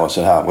trivs här och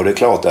så här. Och det är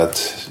klart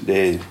att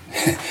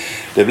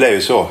det blev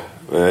ju så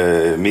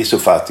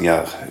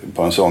missuppfattningar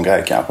på en sån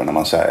grej kanske när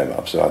man säger.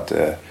 Så att,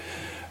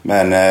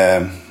 men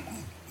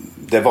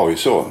det var ju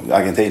så.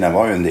 Argentina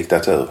var ju en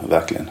diktatur,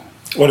 verkligen.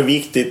 Var det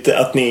viktigt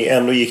att ni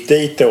ändå gick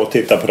dit och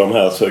tittade på de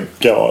här så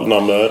galna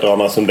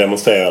mödrarna som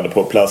demonstrerade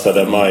på Plaza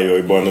de Mayo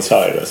i Buenos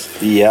Aires?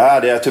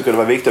 Ja, jag tycker det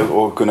var viktigt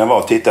att kunna vara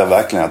och titta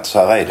verkligen att så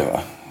här är det, va?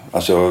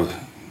 Alltså,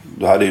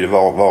 då hade ju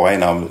var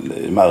en av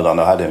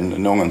mödrarna hade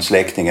någon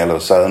släkting eller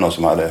söner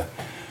som hade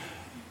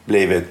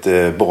blivit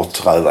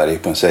bortrövade i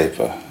princip,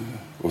 va?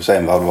 Och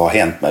sen vad har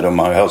hänt med dem?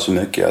 Man har ju hört så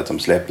mycket att de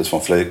släpptes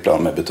från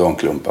flygplan med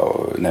betongklumpar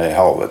och ner i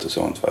havet och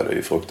sånt, va? Det är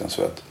ju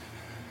fruktansvärt.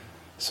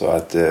 Så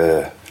att...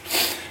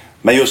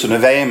 Men just under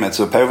VM:et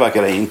så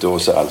påverkade det inte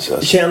oss alls.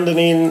 Kände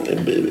ni,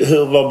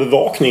 hur var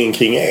bevakningen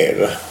kring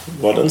er?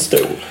 Var den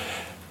stor?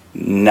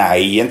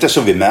 Nej, inte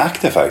så vi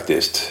märkte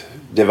faktiskt.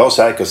 Det var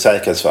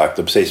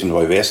säkerhetsvakter precis som det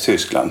var i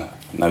Västtyskland.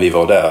 När vi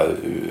var där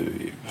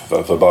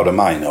för Baader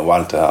Meinhof och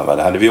allt det här.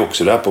 Det hade vi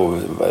också där på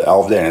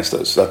avdelningen.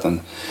 Så att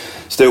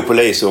stod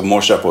polis och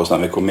morsade på oss när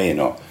vi kom in.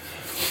 Och,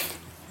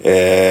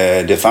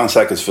 det fanns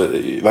säkert,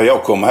 vad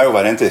jag kommer ihåg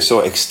var det inte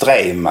så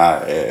extrema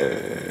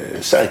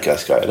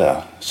säkerhetsgrejer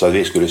där. Så att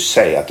vi skulle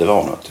se att det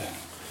var något.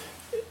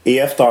 I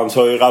efterhand så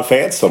har ju Ralf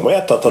Edström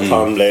berättat att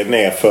han blev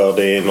nedförd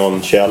i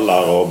någon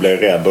källare och blev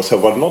rädd. Och så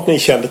var det något ni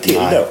kände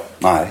till då?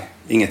 Nej,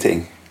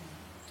 ingenting.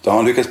 Då har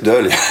han lyckats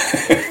dölja.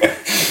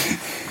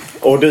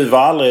 Och du var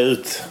aldrig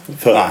ut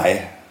för?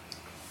 Nej,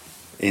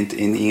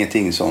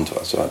 ingenting sånt.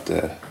 Va? Så att,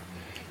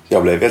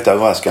 jag blev väldigt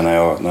överraskad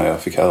när jag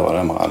fick höra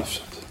det med Ralf.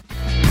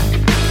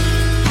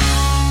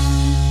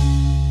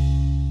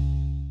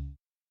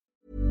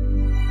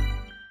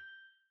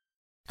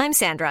 I'm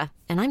Sandra,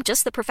 and I'm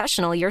just the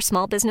professional your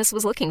small business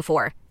was looking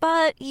for.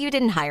 But you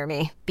didn't hire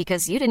me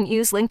because you didn't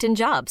use LinkedIn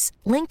Jobs.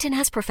 LinkedIn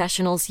has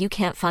professionals you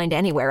can't find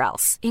anywhere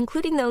else,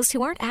 including those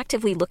who aren't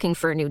actively looking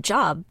for a new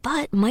job,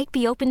 but might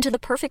be open to the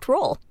perfect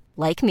role,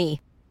 like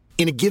me.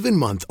 In a given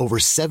month, over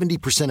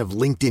 70% of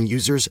LinkedIn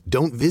users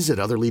don't visit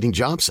other leading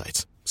job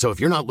sites. So if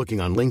you're not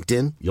looking on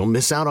LinkedIn, you'll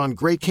miss out on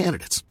great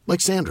candidates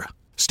like Sandra.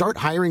 Start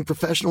hiring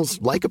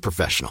professionals like a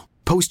professional.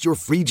 Post your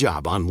free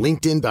job on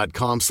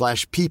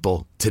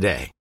linkedin.com/people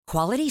today.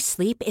 Quality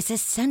sleep is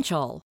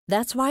essential.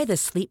 That's why the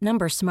Sleep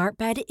Number Smart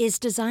Bed is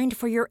designed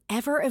for your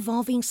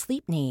ever-evolving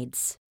sleep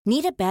needs.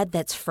 Need a bed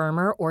that's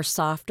firmer or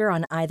softer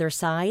on either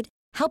side?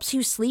 Helps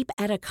you sleep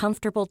at a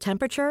comfortable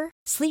temperature?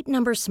 Sleep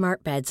Number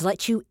Smart Beds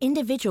let you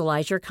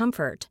individualize your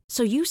comfort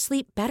so you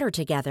sleep better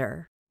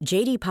together.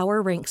 JD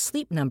Power ranks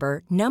Sleep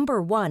Number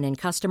 #1 in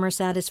customer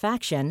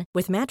satisfaction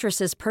with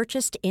mattresses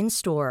purchased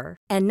in-store.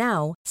 And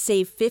now,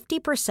 save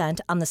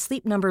 50% on the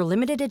Sleep Number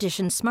Limited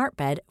Edition Smart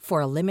Bed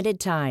for a limited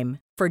time.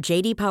 For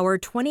JD Power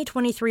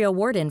 2023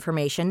 award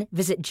information,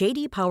 visit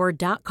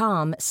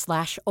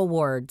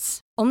jdpower.com/awards.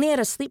 Only at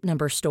a Sleep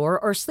Number store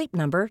or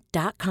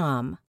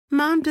sleepnumber.com.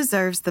 Mom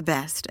deserves the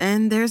best,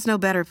 and there's no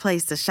better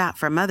place to shop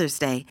for Mother's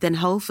Day than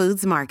Whole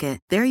Foods Market.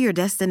 They're your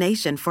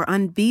destination for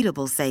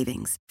unbeatable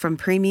savings, from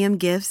premium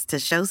gifts to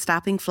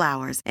show-stopping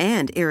flowers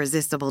and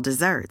irresistible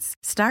desserts.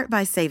 Start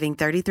by saving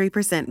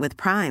 33%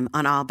 with Prime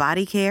on all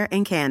body care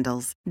and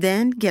candles.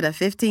 Then get a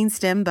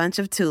 15-stem bunch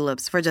of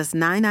tulips for just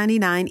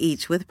 $9.99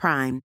 each with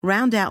Prime.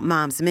 Round out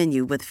Mom's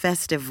menu with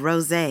festive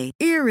rosé,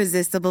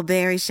 irresistible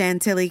berry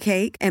chantilly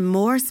cake, and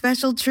more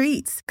special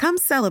treats. Come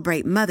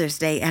celebrate Mother's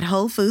Day at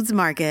Whole Foods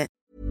Market.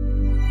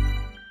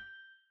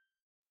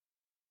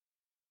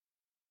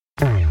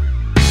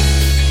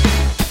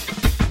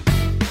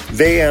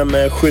 VM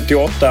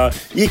 78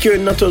 gick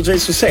ju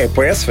naturligtvis att se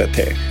på SVT.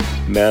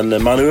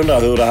 Men man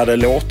undrar hur det hade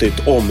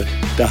låtit om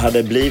det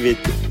hade blivit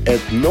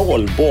ett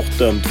mål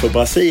bortdömt för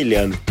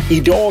Brasilien i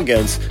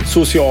dagens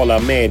sociala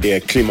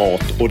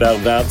medieklimat och där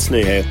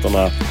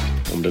världsnyheterna,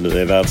 om det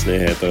nu är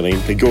världsnyheter eller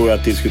inte, går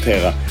att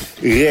diskutera,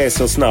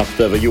 reser snabbt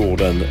över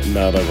jorden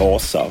när det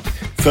rasar.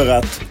 För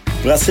att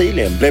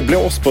Brasilien blev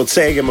blåst på ett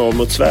segermål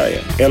mot Sverige.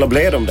 Eller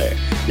blev de det?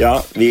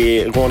 Ja,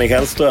 Ronny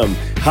Hellström,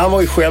 han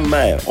var ju själv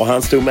med och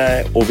han stod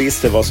med och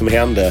visste vad som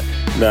hände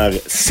när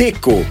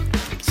Zico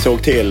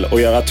såg till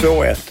att göra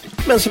 2-1,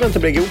 men som inte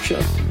blev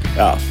godkänt.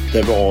 Ja,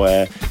 det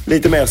var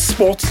lite mer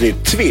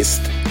sportsligt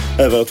twist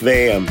över ett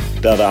VM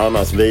där det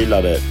annars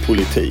vilade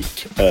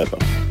politik över.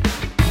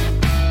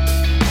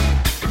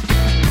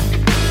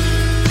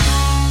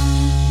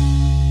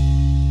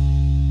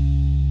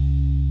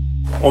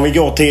 Om vi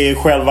går till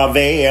själva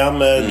VM,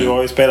 du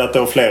har ju spelat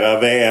då flera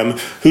VM.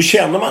 Hur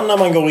känner man när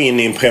man går in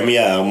i en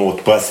premiär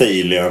mot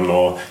Brasilien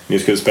och ni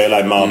skulle spela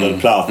i Mar del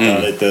Plata,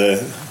 lite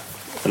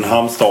en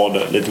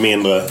hamnstad, lite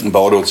mindre?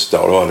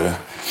 Badortsstad var det.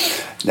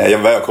 Nej,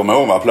 jag kommer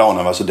ihåg att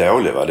planen var så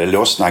dålig. Va? Det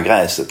lossnade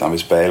gräset när vi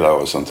spelade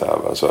och sånt här.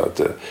 Va? Så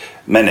att,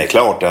 men det är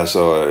klart,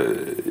 alltså,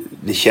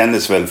 det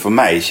kändes väl, för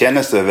mig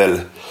kändes det väl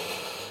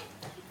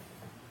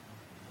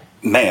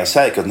mer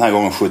säkert den här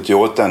gången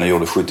 78 än jag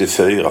gjorde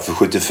 74. För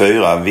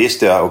 74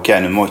 visste jag,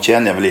 okej, nu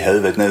känner jag väl i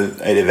huvudet, nu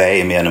är det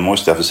VM igen, nu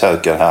måste jag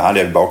försöka. Här hade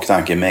jag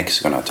baktanke i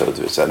Mexiko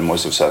naturligtvis. Jag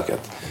måste försöka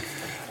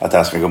att det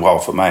här ska gå bra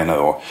för mig nu.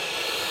 Och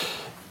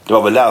det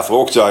var väl därför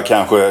också jag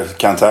kanske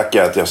kan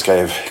tacka att jag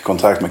skrev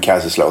kontrakt med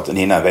Kaiserslautern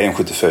innan VM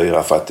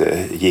 74, för att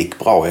det gick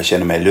bra. Jag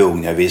kände mig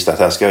lugn. Jag visste att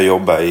här ska jag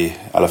jobba i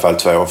alla fall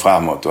 2 år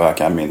framåt, och här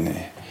kan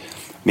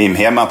min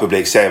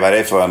hemmapublik se vad det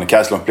är för en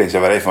Kaiserslautern-publik, se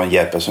vad det är för en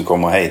Jeppe som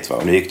kommer hit. Va?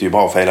 Och det gick det ju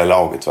bra för hela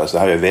laget. Va? Så det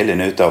hade jag väldigt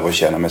nytta av att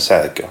känna mig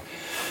säker.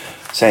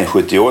 Sen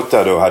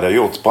 78 då hade jag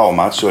gjort bra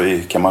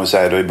matcher kan man väl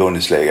säga då i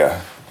Bundesliga. I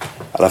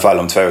alla fall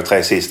de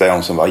 2-3 sista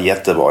åren som var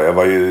jättebra. Jag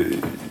var ju,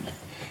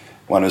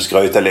 om nu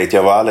skryta lite,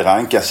 jag var aldrig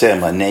rankad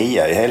sämre än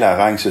 9 i hela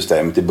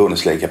rangsystemet i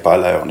Bundesliga på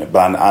alla år.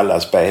 Bland alla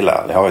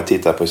spelare. Det har jag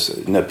tittat på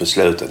nu på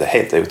slutet. Det är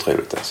helt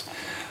otroligt alltså.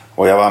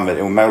 Och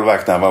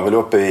målvakterna var väl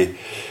uppe i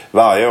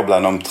varje år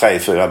bland de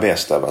 3-4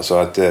 bästa. Va? Så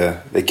att det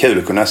är kul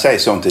att kunna säga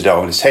sånt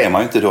idag. Det ser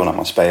man inte då när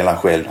man spelar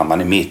själv, när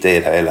man är mitt i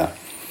det hela.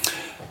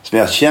 Så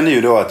jag kände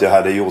ju då att jag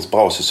hade gjort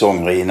bra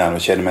säsonger innan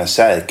och kände mig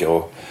säker.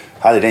 Och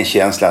hade den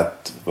känslan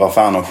att vad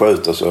fan de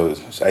skjuter så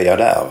är jag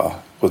där. Va?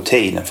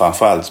 Rutinen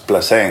framförallt,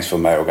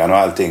 placeringsförmågan och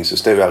allting, så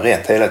stod jag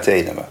rätt hela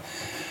tiden. Va?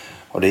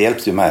 Och det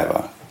hjälpte ju mig.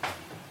 Va?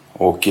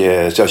 Och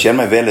så jag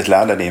kände mig väldigt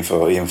laddad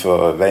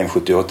inför VM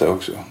 78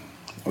 också.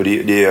 Och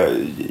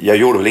jag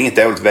gjorde väl inget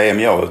dåligt VM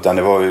utan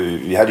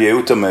vi hade ju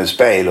otur med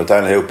spel och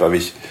allihopa.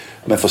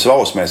 Men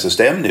försvarsmässigt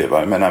stämde ju.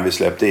 Va? Men när vi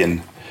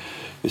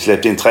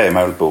släppte in 3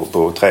 mål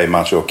på 3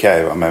 matcher,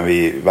 okej, men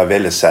vi var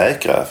väldigt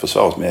säkra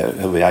försvars med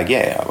hur vi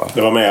agerar. Va?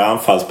 Det var mer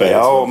anfallsspel.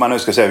 Ja, om man nu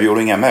ska säga vi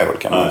gjorde inga mål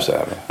kan man ju säga.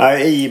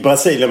 Nej, i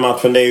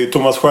Brasilien-matchen det är ju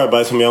Thomas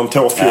Sjöberg som gör en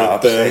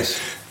tårfjutt.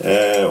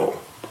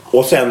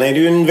 Och sen är det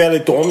ju en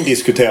väldigt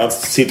omdiskuterad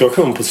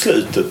situation på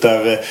slutet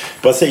där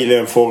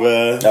Brasilien får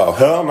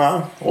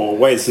hörna och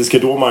walesiska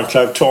domaren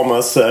Clive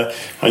Thomas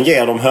han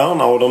ger dem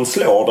hörna och de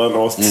slår den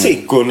och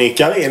Zico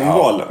nickar in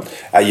bollen.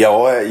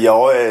 Ja,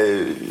 jag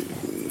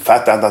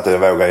fattar inte att jag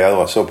vågar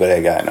göra så på det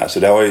grejen. Alltså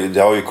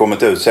det har ju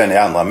kommit ut sen i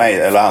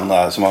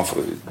andra som har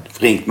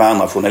ringt med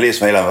andra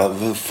journalister.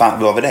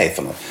 Vad var det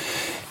för något?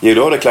 Jo,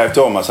 då var det Clive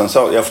Thomas. Han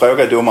sa, jag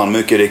frågade domaren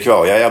mycket det är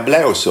kvar. Ja, jag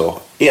blåser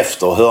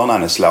efter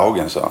hörnan är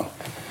slagen, sa han.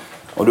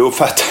 Och då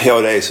uppfattar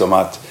jag det som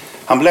att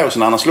han blåser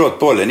när han har slått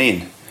bollen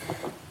in.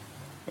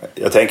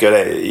 Jag tänker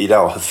det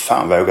idag, hur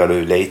fan vågar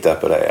du lita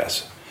på det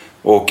alltså?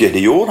 Och det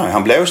gjorde han.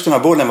 Han blåste när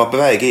bollen var på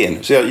väg in.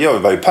 Så jag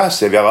var ju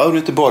passiv, jag rörde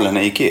inte bollen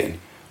när jag gick in.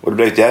 Och det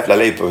blev ett jävla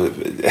liv på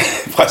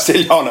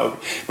brasilianer. Det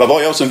var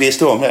bara jag som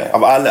visste om det,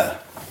 av alla.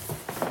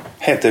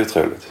 Helt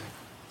otroligt.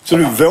 Så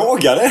du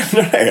vågade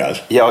det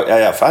alltså?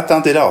 Jag fattar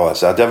inte idag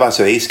alltså, att jag var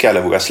så iskall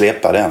och vågade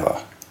släppa den va.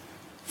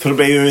 För det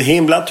blev ju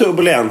himla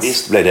turbulens.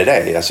 Visst blev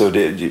det. Alltså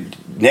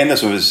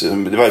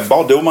det var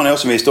bara domaren jag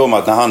som visste om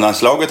att när han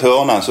slagit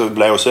hörnan så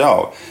blåser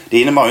jag.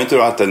 Det innebär ju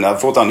inte att när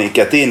fort han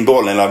nickat in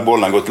bollen eller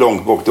bollen gått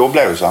långt bort, då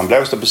blåser han.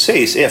 Blåste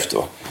precis efter.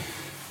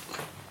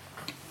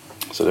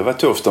 Så det var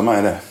tufft av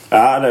mig det.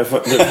 Ja, det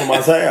får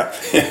man säga.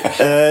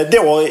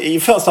 Då i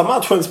första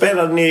matchen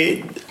spelade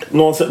ni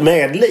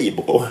med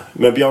Libro.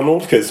 Med Björn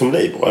Nordqvist som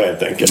Libro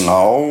helt enkelt.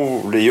 Ja,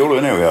 det gjorde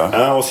vi nog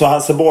ja. Och så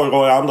Hasse Borg,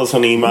 Roy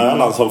Andersson, Ingmar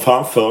Erlandsson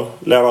framför.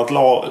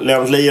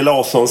 Lennart Lie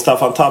Larsson,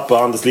 Staffan Tapper,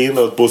 Anders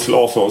Lindroth, Bosse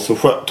Larsson. Så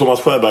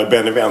Thomas Sjöberg,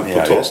 Benny Wendt på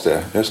topp. Ja,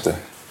 just det.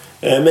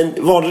 Men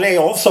var det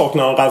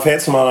avsaknaden Ralf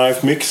Edström hade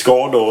haft mycket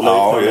skador och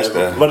liknande? Ja, just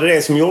det. Var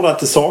det som gjorde att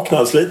det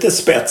saknades lite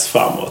spets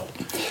framåt?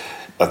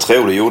 Jag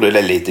tror det gjorde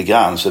det lite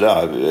grann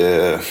sådär.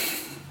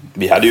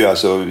 Vi hade ju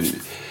alltså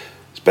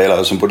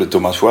spelare som både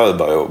Thomas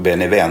Sjöberg och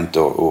Benny Wendt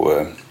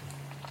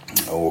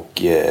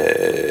och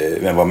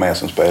vem var med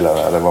som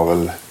spelade? Det var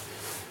väl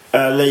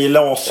Lie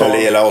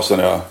Larsson,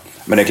 ja.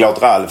 Men det är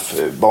klart Ralf,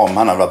 bara om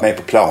han hade varit med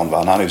på plan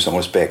han hade ju som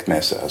respekt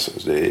med sig. Alltså,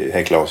 det är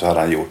helt klart så hade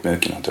han gjort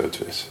mycket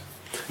naturligtvis.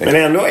 Men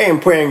ändå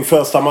 1 poäng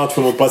första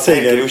matchen mot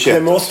Brasilien.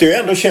 Det måste ju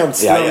ändå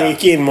känns när ni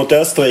gick in mot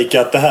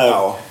Österrike att det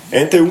här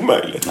är inte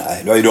omöjligt.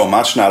 Nej, det var ju de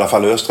matcherna, i alla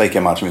fall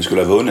Österrike-matchen vi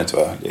skulle ha vunnit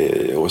va.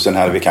 Och sen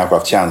hade vi kanske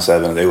haft chans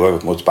även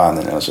oavgjort mot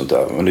Spanien eller sånt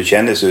där. Men det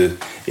kändes ju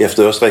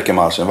efter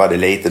Österrike-matchen var det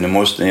lite, nu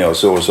måste ni göra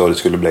så och så, det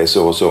skulle bli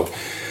så och så.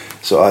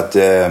 Så att...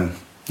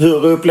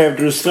 Hur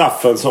upplevde du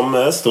straffen som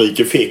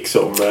Österrike fick?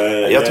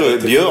 Jag tror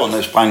att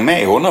Björn sprang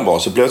med honom bara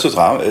så plötsligt...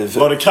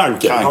 Var det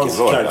Krankel? Hans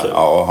Krankel.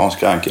 Ja, Hans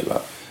Krankel va.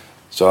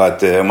 Så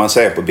att om man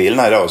ser på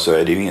bilderna idag så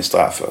är det ju ingen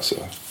straff alltså.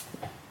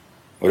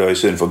 Och det är ju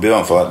synd för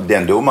Björn för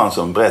den domaren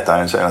som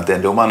berättar sen att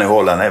den domaren i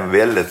Holland är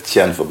väldigt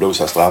känd för att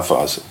blåsa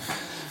straffar alltså.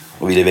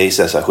 Och ville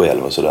visa sig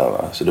själv och sådär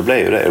va. Så det blev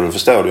ju det. Och då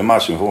förstår du ju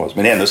matchen för oss.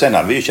 Men ändå sen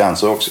hade vi ju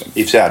chanser också.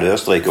 I och för sig hade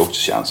Österrike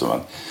också chanser.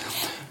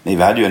 Men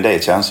vi hade ju en del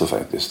chanser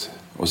faktiskt.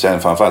 Och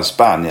sen framförallt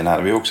Spanien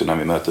hade vi också när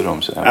vi mötte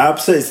dem. Så. Ja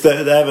precis.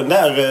 Även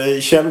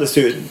där kändes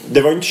ju...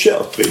 Det var inte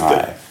kört riktigt.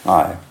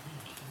 Nej.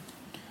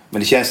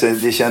 Men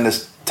det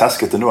kändes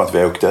taskigt ändå att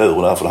vi åkte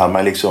ur där. För då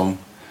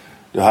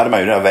hade man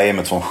ju det där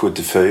VMet från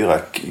 74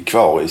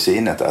 kvar i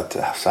sinnet. Att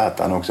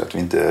satan också att vi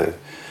inte...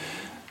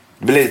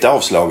 Det blev lite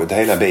avslaget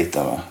hela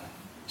biten va.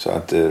 Så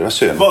att det var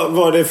synd.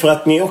 Var det för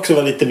att ni också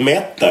var lite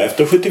mätta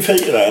efter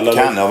 74? Eller?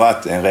 Kan ha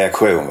varit en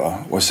reaktion va.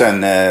 Och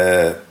sen...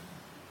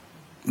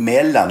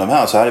 mellan de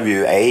här så hade vi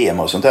ju EM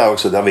och sånt där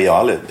också där vi har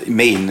aldrig,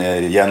 min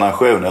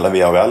generation eller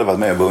vi har aldrig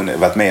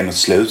varit med i något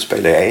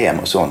slutspel i EM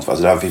och sånt.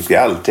 Alltså där fick vi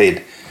alltid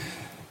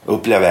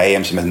uppleva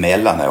EM som ett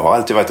mellanår. Det har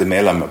alltid varit ett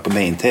mellanår på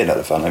min tid i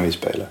alla fall när vi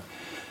spelade.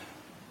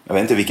 Jag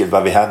vet inte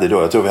vad vi hade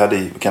då. Jag tror vi hade,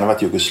 kan det ha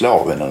varit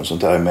Jugoslavien eller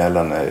sånt där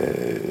mellan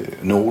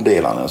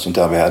norddelarna och sånt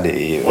där vi hade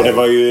i... Och det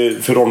var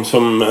ju, för de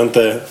som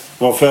inte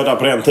var födda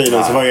på den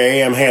tiden så var ju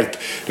EM helt...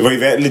 Det var ju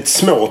väldigt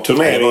små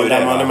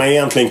turneringar där man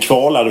egentligen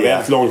kvalade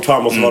väldigt långt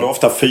fram och så var det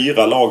ofta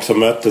 4 lag som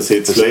möttes i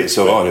ett slutspel.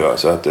 Så var det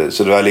ju.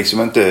 Så det var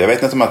liksom inte... Jag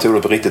vet inte om man tog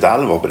det på riktigt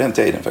allvar på den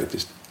tiden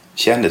faktiskt.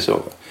 Kändes så.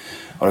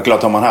 Och det är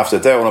klart, har man haft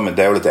ett år med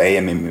dåligt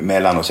EM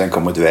emellan och sen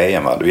kommer ett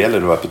VM, då gäller det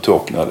att vara på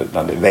topp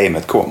när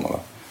VMet kommer.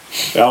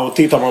 Ja, och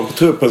tittar man på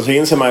truppen så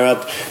inser man ju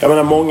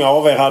att många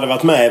av er hade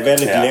varit med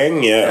väldigt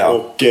länge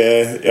och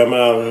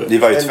det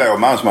var ju 2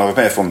 man som hade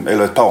varit med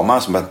eller ett par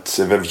man som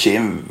var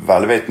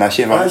Kinnvall, vet när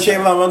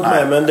Kinnvall var inte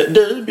med, men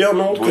du, Björn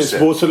Nordqvist,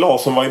 Bosse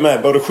Larsson var ju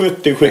med både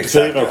 70,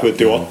 74 och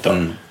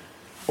 78.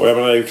 Och det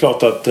är ju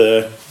klart att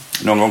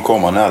någon gång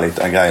kommer den här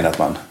lite grejen att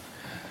man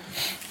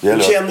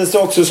det kändes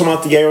också som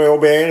att Georg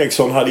Åby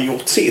Eriksson hade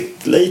gjort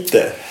sitt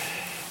lite.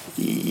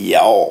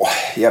 Ja,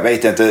 jag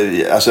vet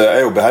inte.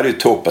 Alltså Åby hade ju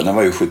toppen, han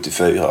var ju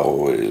 74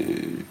 och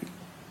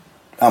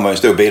han var ju en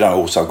stor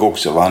bidragande orsak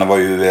också. Han var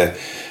ju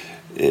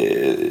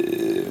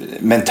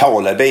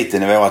mentala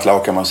biten i vårt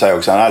lag kan man säga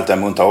också. Han alltid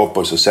muntrar upp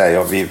oss och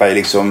säger vi var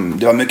liksom,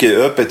 det var mycket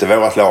öppet i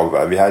vårt lag.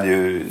 Va? Vi hade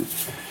ju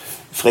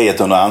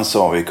frihet under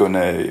ansvar.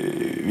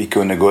 Vi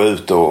kunde gå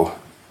ut och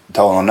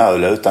ta någon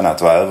öl utan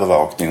att vara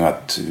övervakning och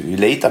att vi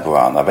litar på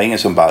varandra. Det var ingen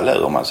som ballade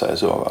ur om man säger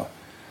så. Va?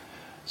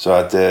 Så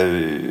att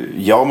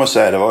jag måste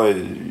säga,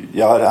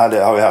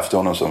 har ju haft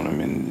honom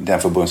som den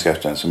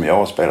förbundskapten som jag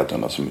har spelat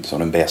under som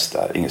den bästa.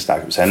 Inget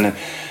snack. Sen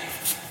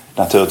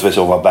naturligtvis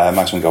var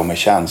Bergmark som gav mig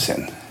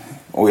chansen.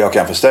 Och jag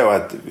kan förstå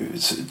att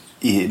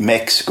i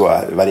Mexiko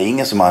var det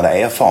ingen som hade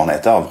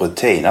erfarenhet av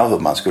rutin av hur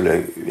man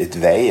skulle ett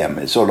VM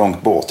så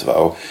långt bort. Va?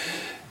 Och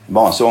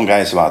bara en sån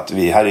grej som att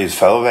vi hade ju ett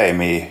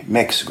för-VM i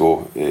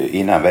Mexiko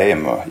innan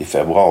VM i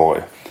februari.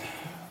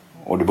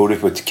 Och det bodde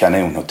på ett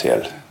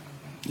kanonhotell.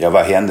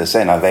 Vad hände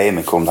sen när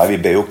VM kom? Där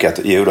vi bokat,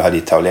 då hade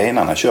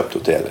italienarna köpt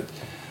hotellet.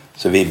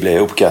 Så vi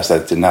blev uppkastade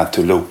till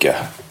Natoluca,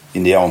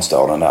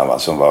 indianstaden där, va,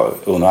 som var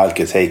under all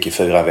kritik i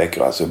 4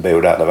 veckor. Alltså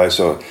bo där. Det var ju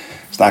så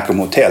snack om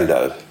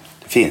hotelldöd.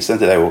 Det finns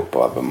inte där uppe,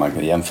 man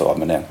kan jämföra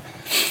med den.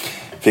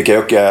 Fick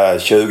åka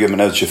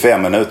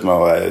 25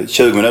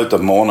 minuter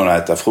på morgonen och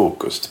äta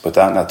frukost på ett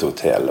annat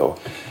hotell. Och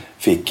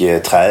fick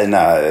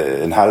träna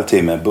en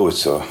halvtimme en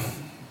buss och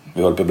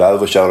vi höll på att bli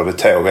överkörda av ett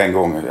tåg en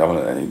gång.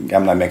 Den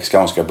gamla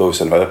mexikanska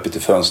bussen var öppet i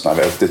fönstren.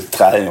 Vi åkte till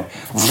träning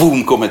och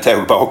vroom kom ett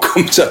tåg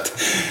bakom. Så att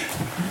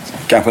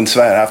kanske inte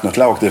Sverige haft något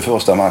lag till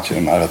första matchen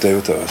de hade varit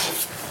ute.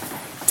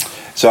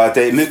 Så att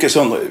det är mycket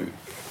sånt.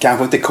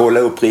 Kanske inte kolla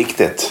upp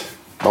riktigt.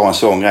 Bara en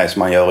sån grej som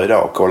man gör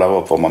idag. Kolla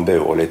upp var man bor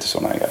och lite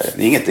sådana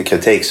grejer. Inget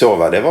kritik så,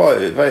 va. Det var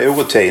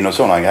orutin och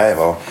sådana grejer,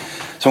 va,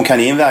 som kan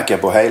inverka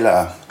på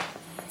hela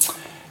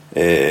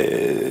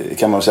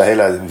kan man säga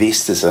hela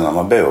vistelsen när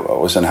man bor. Va?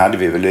 Och sen hade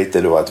vi väl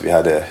lite då att vi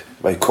hade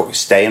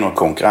sten och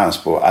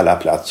konkurrens på alla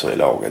platser i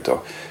laget.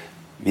 Och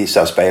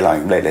vissa spelare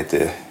blev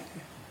lite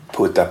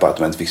putta på att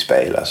de inte fick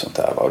spela. Sånt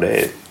där, va? Och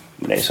det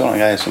är sådana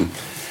grejer som...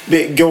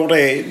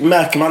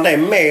 Märker man det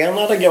mer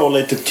när det går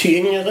lite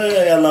tyngre?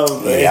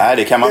 Eller? Ja,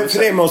 det kan man... För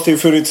det måste ju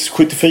funnits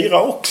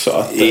 74 också.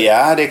 Att...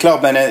 Ja, det är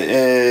klart, men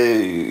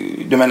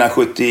du menar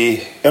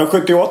 70... Ja,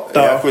 78.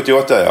 Ja,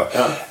 78,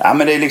 ja. Ja,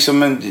 men det är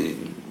liksom...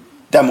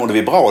 Där mådde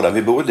vi bra där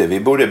vi bodde. Vi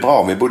bodde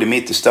bra. Vi bodde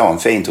mitt i stan.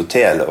 Fint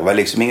hotell. Och det var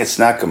liksom inget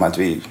snack om att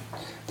vi...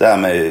 Där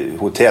med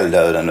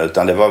hotelldöden.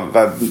 Utan det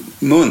var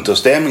munter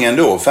stämning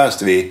ändå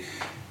fast vi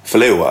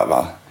förlorade,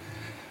 va.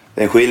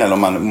 Det är en skillnad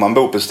om man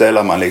bor på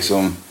ställen man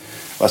liksom...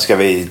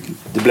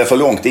 Det blev för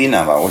långt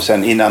innan, va. Och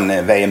sen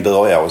innan VM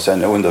började och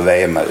sen under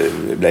VM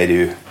blev det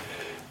ju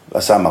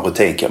samma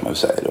rutin kan man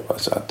säga då.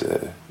 Så att,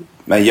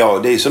 men ja,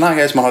 det är sådana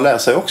grejer som man har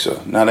lärt sig också.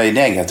 När det är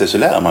negativt så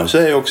lär man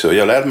sig också.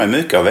 Jag lärde mig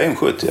mycket av VM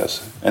 70.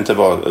 Alltså. Inte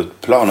bara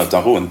plan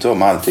utan runt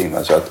om allting.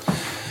 Va? Så att,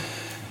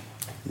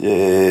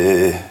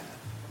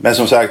 men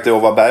som sagt, det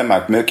var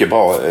Bergmark mycket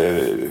bra.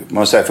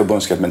 Man säger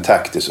förbundskapten men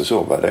taktiskt och så.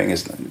 Va? Det är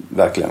inget,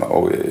 verkligen.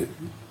 Och,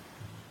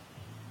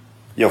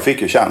 jag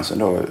fick ju chansen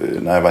då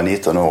när jag var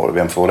 19 år.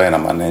 Vem får det när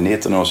man är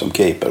 19 år som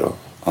keeper då?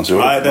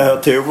 Nej, det här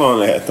till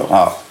ovanligheter.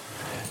 Ja.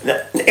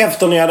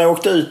 Efter ni hade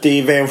åkt ut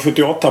i VM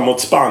 78 mot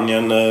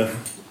Spanien,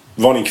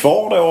 var ni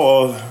kvar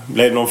då?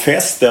 Blev det någon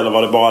fest eller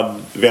var det bara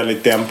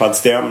väldigt dämpad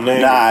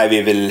stämning?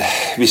 Nej,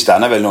 vi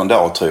stannade väl någon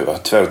dag tror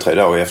jag. 2-3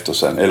 dagar efter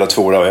sen. Eller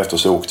 2 dagar efter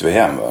så åkte vi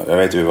hem. Va? Jag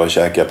vet vi var och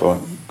käkade på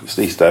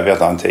sista, jag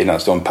vet inte tiden,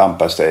 stod en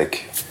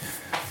pampastek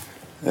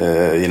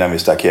innan vi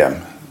stack hem.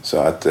 Så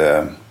att...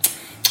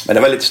 Men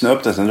det var lite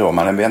snöptet ändå.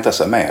 Man väntade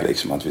sig med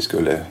liksom, att vi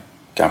skulle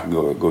kanske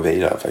gå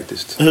vidare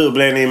faktiskt. Hur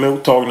blev ni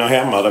mottagna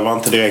hemma? Det var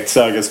inte direkt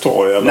Sergels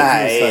torg? Eller?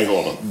 Nej,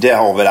 det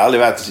har väl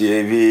aldrig varit...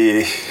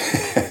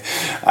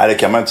 Nej, det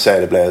kan man inte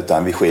säga det blev.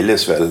 Utan vi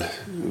skildes väl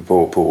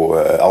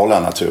på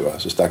Arlanda tror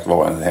jag. Så stack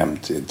var en hem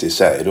till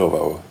sig då.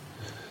 Och,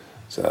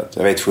 så att,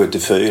 jag vet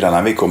 74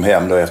 när vi kom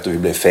hem då efter vi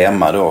blev 5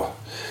 då.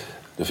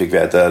 Då fick vi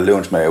äta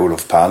lunch med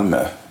Olof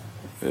Palme.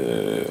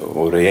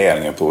 Och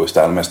regeringen på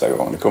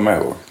stallmästargården, det kommer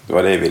jag ihåg. Det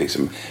var det vi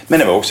liksom... Men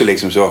det var också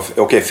liksom så,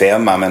 okej,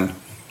 5 men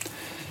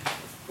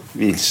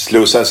vi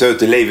slussades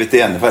ut i livet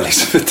igen. Det var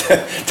liksom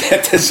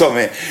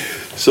det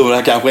som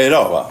det kanske är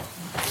idag, va?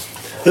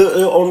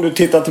 Om du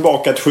tittar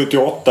tillbaka till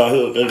 78,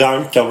 hur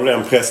rankar du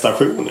den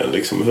prestationen?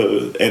 Liksom,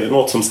 är det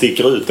något som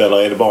sticker ut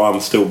eller är det bara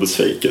en stor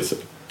besvikelse?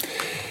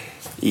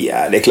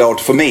 Ja, det är klart.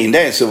 För min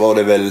del så var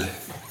det väl...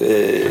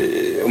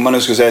 om man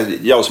nu ska säga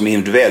jag som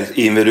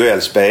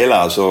individuell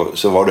spelare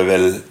så var det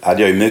väl,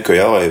 hade jag ju mycket att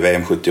göra i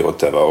VM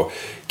 78 och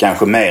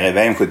kanske mer i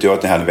VM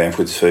 78 än VM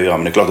 74,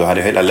 men det är klart då hade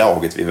jag hela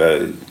laget,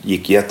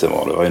 gick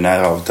jättebra, det var ju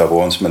nära att ta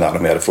bronsmedalj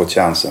om vi hade fått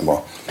chansen bara.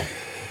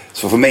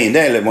 Så för min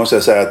del måste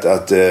jag säga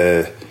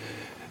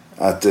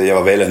att jag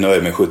var väldigt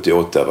nöjd med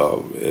 78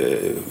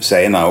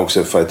 senare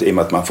också för att, i och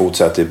med att man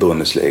fortsatte i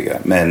Bundesliga,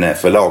 men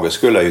för laget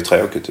skulle det ju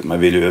tråkigt, man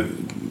vill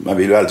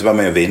ju alltid vara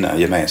med och vinna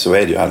gemensamt, så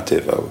är det ju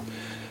alltid.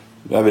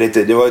 Jag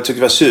tycker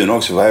det var synd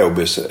också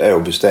för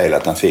Åbys del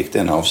att han fick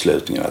den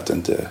avslutningen, att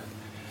inte...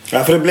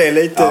 Ja, för det blev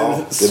lite... Ja,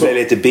 det blev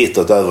lite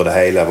bittert över det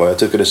hela. Jag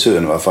tycker det är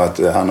synd, va? För att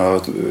han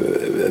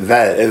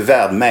är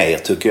värd mer,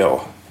 tycker jag.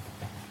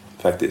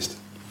 Faktiskt.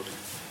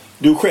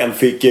 Du själv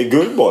fick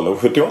guldbollen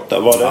 78.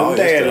 Var det en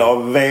del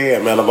av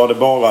VM eller var det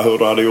bara hur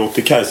du hade gjort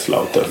i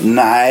Kaiserslautern?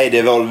 Nej,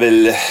 det var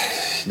väl...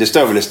 Det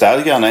står väl i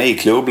stadgarna i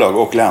klubblag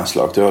och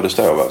landslag, tror jag det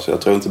står. Va? Så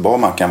jag tror inte bara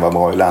man kan vara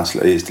bra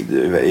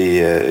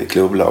i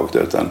klubblaget,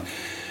 utan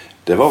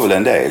det var väl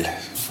en del.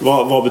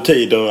 Vad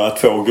betyder att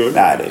få guld?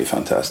 Nej, det är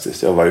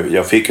fantastiskt.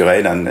 Jag fick ju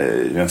redan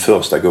den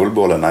första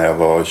guldbollen när jag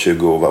var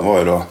 20 år. Vad var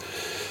jag då?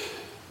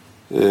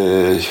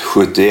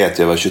 71,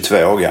 jag var 22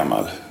 år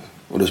gammal.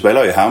 Och då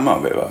spelade jag i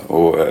Hammarby. Va?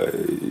 Och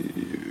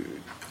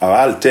jag har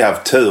alltid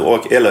haft tur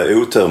eller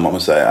otur, man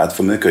måste säga, att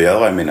få mycket att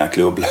göra i mina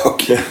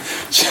klubblag.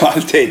 Så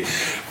alltid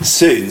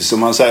syns, om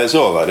man säger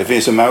så. Va? Det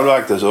finns ju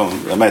målvakter som,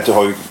 jag vet, du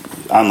har ju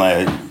andra...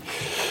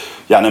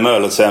 Janne Möller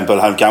till exempel,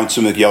 han kan inte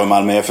så mycket göra i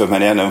Malmö FF,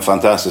 men ändå en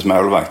fantastisk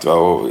målvakt.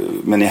 Va?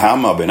 Men i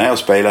Hammarby när jag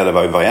spelade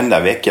var ju varenda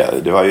vecka.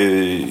 Det var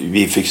ju,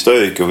 vi fick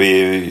stryk och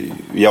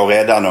jag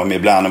räddade dem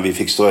ibland och vi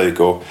fick stryk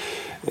och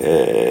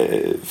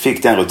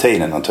fick den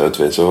rutinen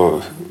naturligtvis.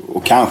 Och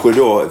kanske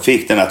då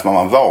fick den att man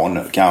var van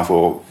kanske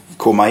att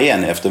komma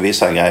igen efter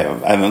vissa grejer.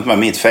 Även om det var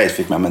mitt fel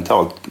fick man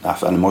mentalt,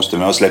 nu måste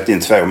man ha släppt in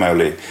 2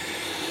 mål i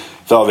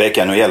förra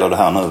veckan och gäller det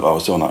här nu, va?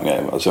 Och sådana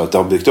grejer. Va? Så att det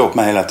har byggt upp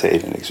mig hela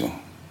tiden liksom.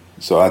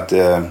 Så att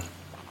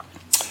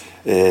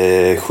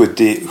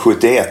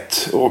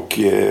 71 och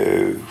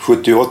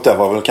 78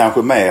 var väl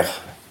kanske mer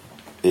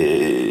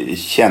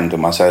känd,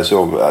 om man säger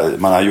så.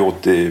 Man har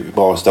gjort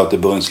bra start i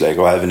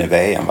Bundesliga och även i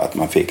VM, att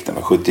man fick den.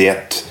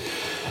 71,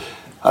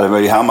 ja, det var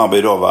i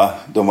Hammarby då, va?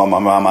 Då var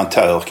man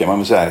amatör, kan man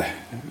väl säga.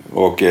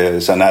 Och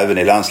sen även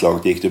i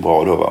landslaget gick det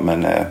bra då, va?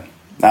 Men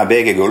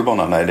bägge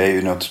guldbollarna, det är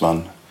ju något som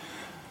man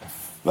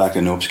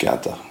verkligen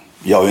uppskattar.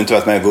 Jag har ju inte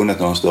varit med och vunnit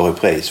någon större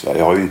pris, va?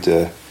 Jag har ju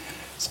inte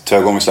 2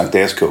 gånger Sankt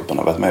Erskuppen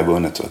har varit med och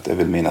vunnit, så det är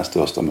väl mina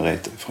största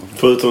meriter.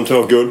 Förutom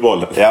 2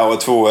 guldbollar? Ja, och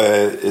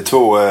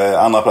 2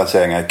 andra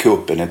placeringar i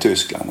kuppen i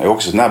Tyskland. Det är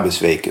också sådana här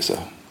besvikelser.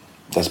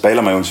 Där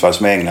spelar man ungefär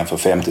som England för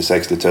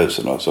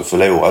 50-60 000 och så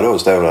förlorar då,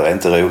 står det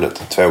inte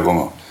roligt 2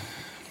 gånger.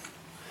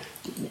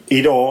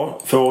 Idag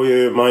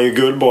får man ju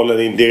guldbollen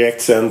i en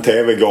direktsänd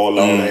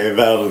tv-gala och det är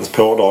världens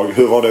pådrag.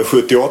 Hur var det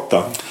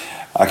 78?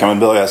 Jag kan väl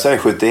börja säga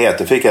 71.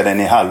 Då fick jag den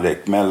i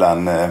halvlek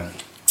mellan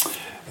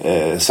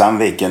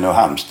Sandviken och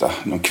Halmstad.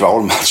 Någon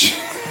kvalmatch.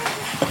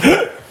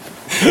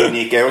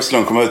 Nick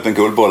Åslund kom ut med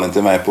guldbollen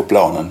till mig på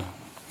planen.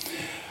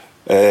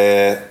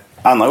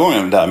 Andra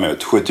gången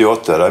däremot,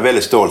 78, det är jag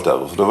väldigt stolt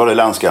över. För då var det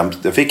landskamp.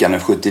 Då fick han en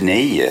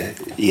 79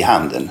 i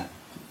handen.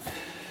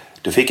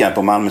 Då fick han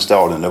på Malmö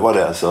stadion. Då var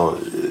det alltså,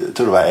 jag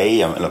tror det var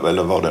EM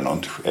eller var det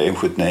något, EM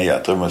 79.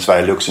 Jag tror det var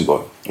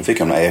Sverige-Luxemburg. Då fick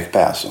han med Erik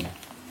Persson.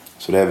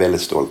 Så det är jag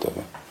väldigt stolt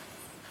över.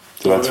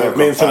 Jag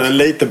minns den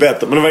lite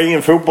bättre, men det var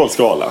ingen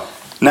fotbollsskala.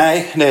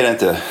 Nej, det är det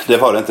inte. Det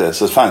var det inte.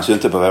 Så det fanns ju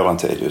inte på våran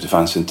tid. Det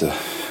fanns inte.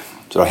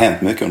 Så det har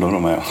hänt mycket under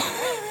de åren.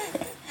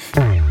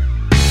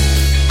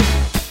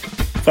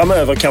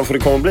 Framöver kanske det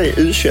kommer att bli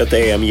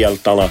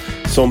U21-EM-hjältarna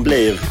som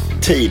blir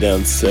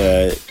tidens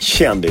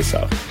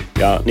kändisar.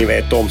 Ja, ni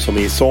vet de som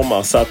i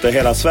sommar satte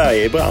hela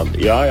Sverige i brand.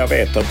 Ja, jag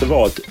vet att det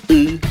var ett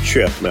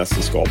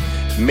U21-mästerskap.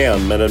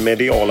 Men med den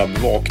mediala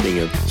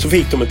bevakningen så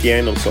fick de ett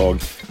genomslag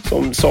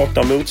som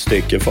saknar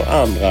motstycke för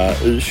andra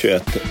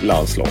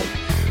U21-landslag.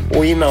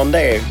 Och innan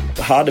det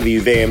hade vi ju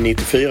VM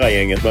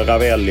 94-gänget med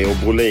Ravelli och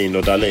Brolin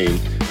och Dahlin,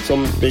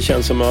 som det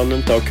känns som man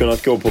inte har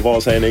kunnat gå på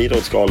vare sig en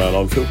idrottsskala eller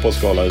en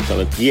fotbollsskala, utan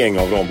ett gäng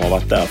av dem har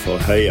varit där för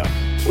att höja.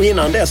 Och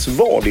innan dess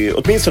var det ju,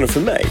 åtminstone för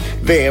mig,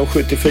 VM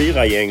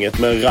 74-gänget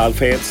med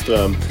Ralf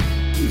Edström,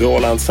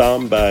 Roland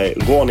Sandberg,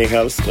 Ronny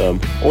Hellström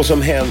och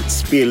som hänt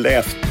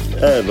spillde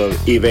över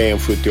i VM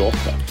 78.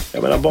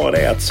 Jag menar bara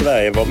det att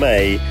Sverige var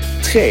med i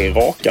 3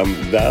 raka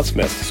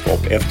världsmästerskap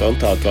efter att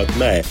inte ha varit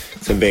med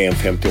sedan VM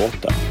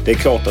 58. Det är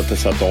klart att det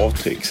satt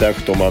avtryck,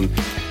 särskilt om man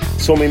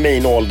som i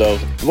min ålder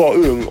var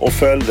ung och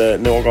följde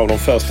några av de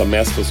första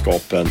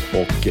mästerskapen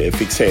och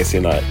fick se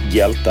sina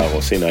hjältar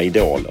och sina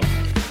idoler.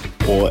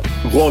 Och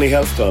Ronny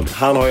Hellström,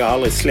 han har ju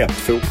aldrig släppt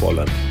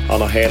fotbollen.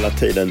 Han har hela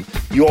tiden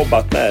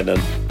jobbat med den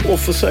och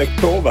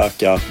försökt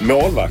påverka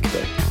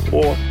målvakter.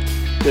 Och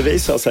det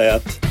visar sig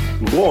att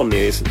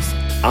Ronnys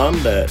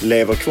ande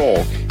lever kvar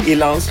i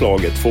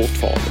landslaget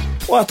fortfarande.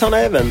 Och att han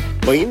även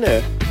var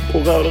inne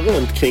och rörde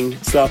runt kring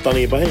Zlatan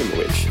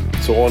Ibrahimovic.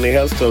 Så Ronny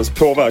Hellströms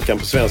påverkan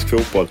på svensk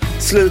fotboll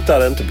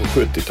slutade inte på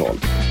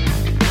 70-talet.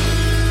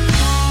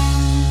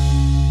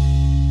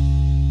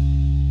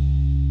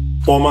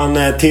 Om man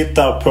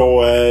tittar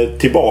på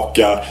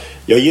tillbaka,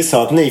 jag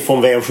gissar att ni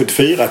från VM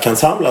 74 kan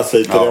samlas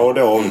lite då och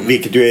då,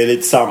 vilket ju är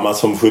lite samma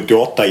som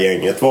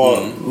 78-gänget.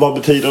 Vad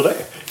betyder det?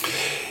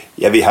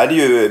 Ja,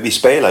 vi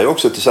spelade ju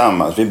också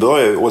tillsammans. Vi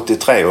började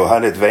 83 och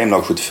hade ett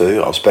VM-lag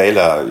 74 och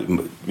spelade.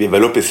 Vi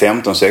var uppe i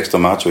 15-16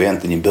 matcher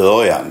egentligen i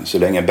början, så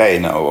länge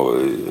benen och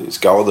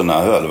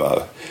skadorna höll. Va?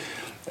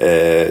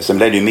 Sen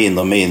blev det ju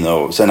mindre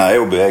och sen när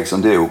Åby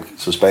Eriksson dog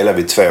så spelade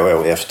vi 2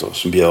 år efter,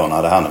 som Björn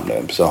hade hand om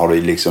det. Så har det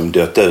liksom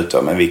dött ut,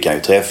 va? Men vi kan ju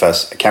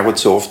träffas, kanske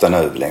inte så ofta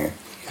nu längre.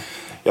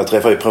 Jag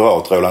träffar ju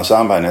privat Roland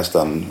Sandberg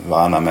nästan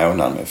varannan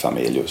månad med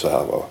familj och så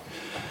här.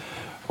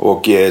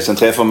 Och sen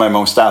träffar man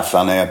många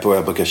Staffan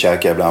jag brukar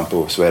käka ibland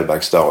på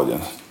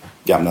Swedbackstadion.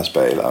 Gamla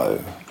spelare.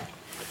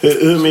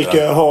 Hur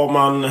mycket har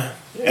man,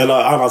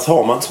 eller annars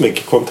har man inte så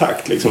mycket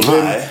kontakt liksom?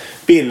 Nej.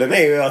 Bilden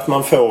är ju att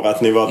man får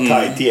att ni var ett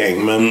tajt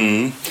gäng,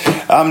 men...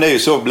 Ja, men det är ju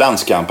så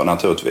landskamper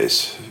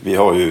naturligtvis. Vi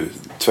har ju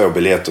 2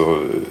 biljetter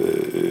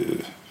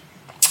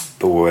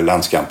på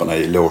landskamperna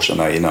i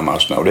logerna innan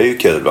matcherna. Och det är ju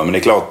kul, va? Men det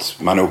är klart,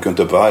 man åker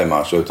inte på varje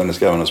match utan det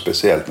ska vara något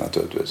speciellt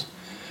naturligtvis.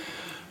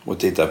 Och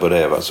titta på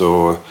det, va.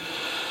 Så...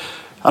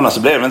 Annars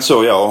blev det inte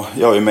så.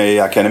 Jag är med i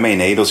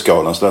akademin i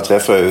Idrottsgalan, så där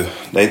träffar jag ju...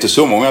 Det är inte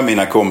så många av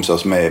mina kompisar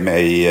som är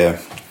med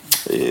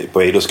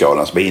på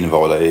Idrottsgalan som är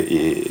invalda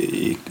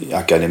i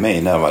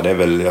akademin där, va. Det är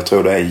väl, jag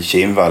tror det är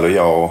Kimvall och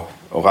jag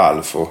och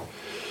Ralf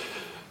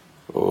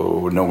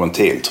och någon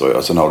till tror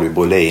jag. Sen har du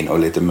Bolin och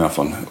lite mer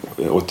från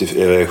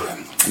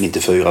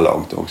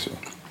 94-laget också.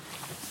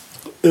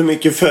 Hur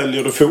mycket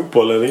följer du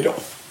fotbollen idag?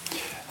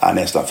 Ja,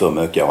 nästan för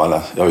mycket.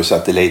 Jag har ju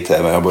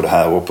satellit-tv. Jag har både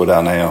här uppe och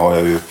där nere har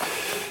jag ju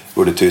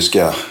både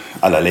tyska,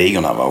 alla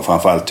ligorna, va? Och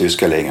framförallt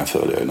tyska ligan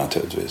följer jag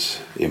naturligtvis.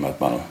 I och med att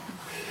man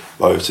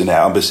var ut sin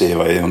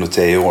arbetsgivare under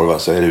 10 år, va?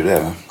 Så är det ju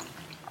det,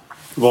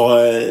 va?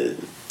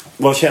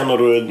 Vad känner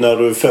du när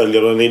du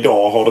följer den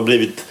idag? Har det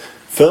blivit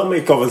för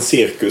mycket av en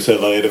cirkus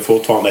eller är det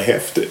fortfarande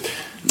häftigt?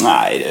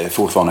 Nej, det är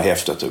fortfarande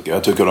häftigt tycker jag.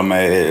 Jag tycker de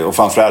är, och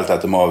framförallt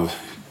att de har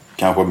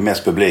kanske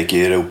mest publik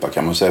i Europa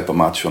kan man se på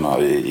matcherna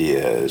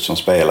som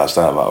spelas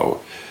där, va?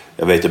 Och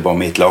jag vet ju bara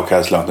mitt lag,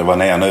 det var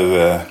ner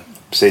nu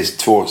precis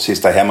 2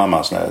 sista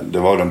hemmamatcherna. Det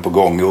var de på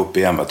gång upp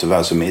igen, va?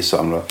 Tyvärr så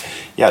missade de.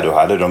 Ja, då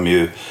hade de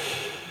ju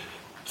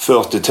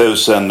 40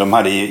 000, de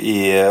hade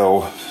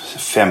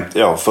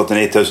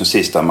 49 000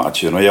 sista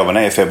matchen. Och jag var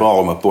nere i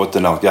februari mot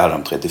bottenlaget, jag hade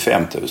de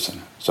 35 000.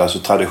 Så alltså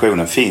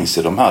traditionen finns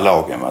i de här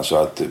lagen, va? Så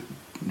att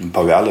de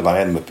behöver aldrig vara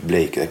rädd med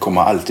publik. Det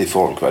kommer alltid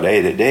folk, va? Det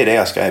är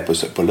deras grej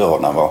på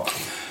lördagen, va?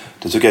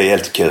 Det tycker jag är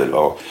helt kul,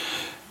 va?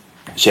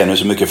 Jag känner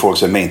så mycket folk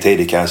som min tid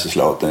i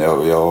Kaiserslautern.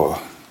 Jag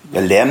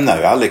lämnar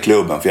ju aldrig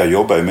klubben, för jag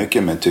jobbar ju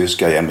mycket med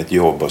tyska genom mitt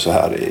jobb och så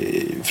här.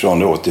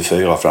 Från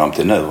 84 fram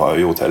till nu har jag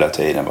gjort hela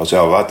tiden. Så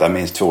jag har varit där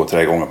minst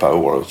 2-3 gånger per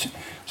år.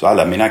 Så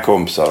alla mina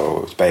kompisar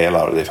och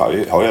spelare, det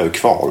har jag ju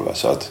kvar, va?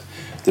 Så att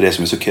det är det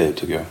som är så kul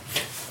tycker jag.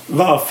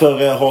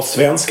 Varför har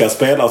svenska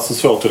spelare så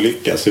svårt att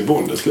lyckas i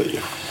Bundesliga?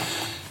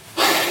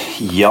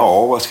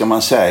 Ja, vad ska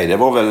man säga? Det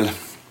var väl...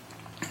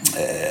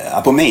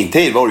 på min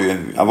tid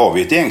var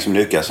vi ett gäng som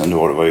lyckades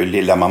ändå. Det var ju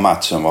Lilla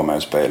Mamat som var med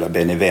och spelade.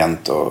 Benny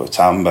Wendt och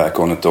Sandberg,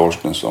 Conny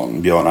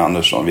Torstensson, Björn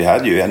Andersson. Vi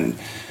hade ju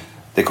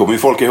det kommer ju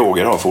folk ihåg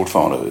idag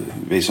fortfarande.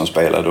 Vi som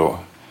spelade då.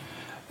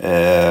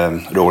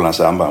 Roland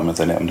Sandberg, om jag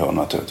inte nämnde honom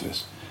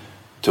naturligtvis.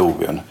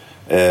 Torbjörn.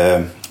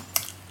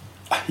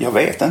 Jag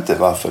vet inte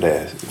varför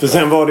det... För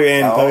sen var det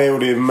ju en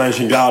period i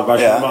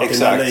Mönchengladbach, Martin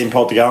Dahlin,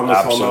 Patrik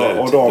Andersson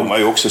och de var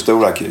ju också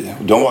stora.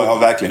 De har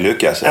verkligen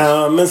lyckats.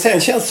 Men sen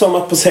känns det som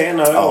att på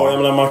senare år,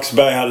 jag menar Max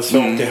Berg hade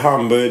svårt i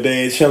Hamburg.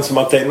 Det känns som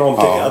att det är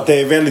någonting, att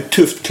det är väldigt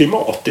tufft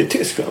klimat i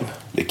Tyskland.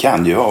 Det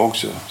kan ju vara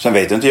också. Sen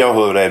vet inte jag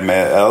hur det är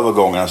med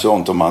övergångarna och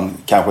sånt, om man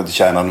kanske inte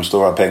tjänar de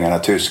stora pengarna i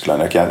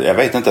Tyskland. Jag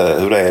vet inte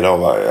hur det är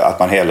idag, att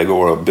man hellre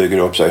går och bygger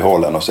upp sig i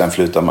Holland och sen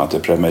flyttar man till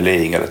Premier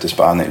League eller till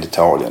Spanien,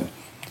 Italien.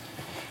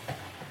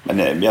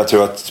 Men jag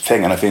tror att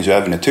pengarna finns ju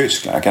även i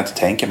Tyskland. Jag kan inte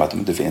tänka mig att de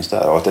inte finns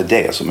där. Och att det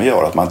är det som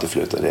gör att man inte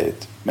flyttar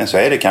dit. Men så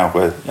är det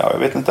kanske, jag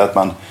vet inte, att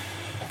man...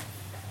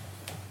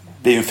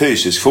 Det är ju en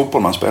fysisk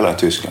fotboll man spelar i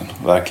Tyskland,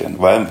 verkligen.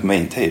 Det var även på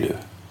min tid ju.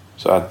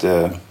 Så att...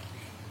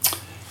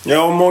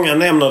 Ja, och många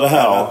nämner det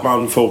här att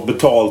man får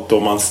betalt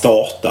om man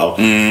startar.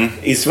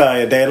 I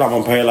Sverige delar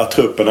man på hela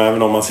truppen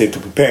även om man sitter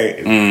på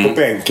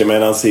bänken,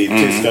 medan i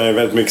Tyskland är det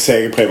väldigt mycket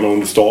segerpremier om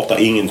du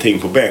startar, ingenting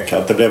på bänken.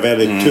 Att det blir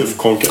väldigt tuff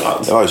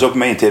konkurrens. Det var ju så på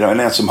min tid.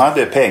 En som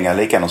hade pengar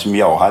likadant som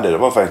jag hade, det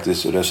var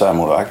faktiskt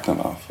reservmålvakten.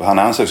 Han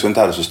ansågs inte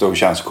hade så stor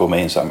chans att komma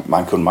in, så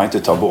man kunde inte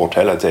ta bort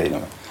hela tiden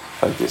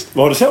faktiskt.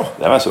 Var det så?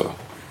 Det var så.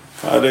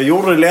 Ja, det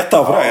gjorde det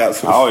lättare för dig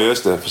alltså. Ja,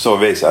 just det. På så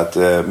vis att...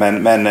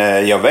 Men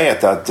jag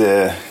vet att...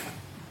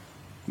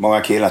 Många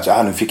killar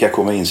sa, nu fick jag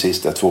komma in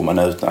sista 2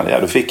 minuterna. Ja,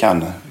 då fick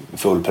han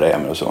full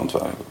premie och sånt. Va?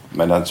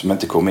 Men den som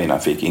inte kom in, han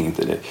fick inget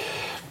i det.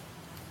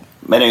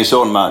 Men det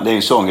är ju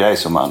en sån grej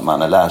som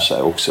man lär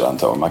sig också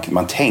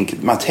antagligen.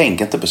 Man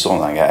tänker inte på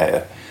sådana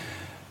grejer.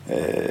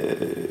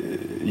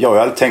 Jag har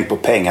ju alltid tänkt på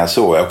pengar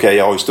så. Okej,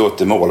 jag har ju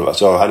stått i mål, va?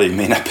 Så jag hade ju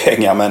mina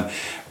pengar.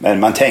 Men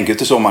man tänker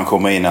inte så om man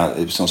kommer in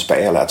som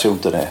spelare. Jag tror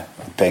inte det.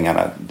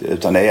 Pengarna,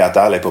 utan det är att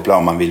alla är på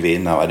plan, man vill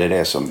vinna, va? Det är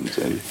det som...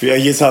 För jag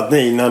gissar att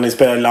ni, när ni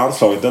spelade i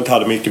landslaget, inte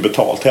hade mycket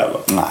betalt heller.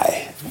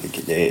 Nej,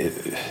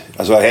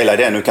 alltså hela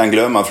det nu kan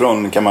glömma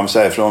kan man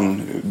säga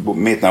från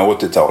mitten av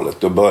 80-talet,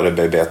 då började det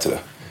bli bättre.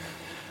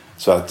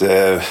 Så att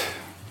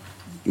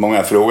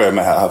många frågar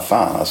mig här,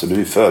 fan, alltså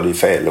du är född i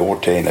fel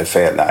årtionde,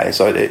 fel. Nej,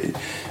 så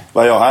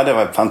vad jag hade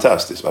var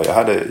fantastiskt, va? Jag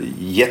hade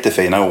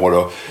jättefina år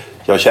och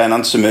jag tjänar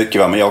inte så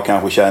mycket, va? Men jag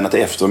kanske tjänat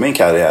efter min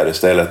karriär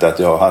istället, att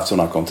jag har haft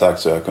sådana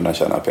kontakter så jag kunde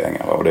tjäna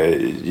pengar, va? Och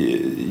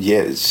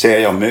det ser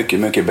jag mycket,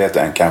 mycket bättre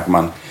än kanske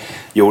man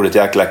gjorde ett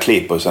jäkla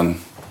klipp och sen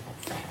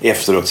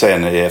efteråt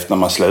sen, efter när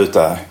man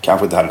slutar,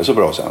 kanske inte hade så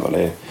bra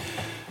sen.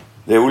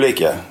 Det är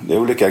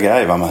olika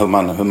grejer, va?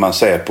 Hur man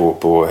ser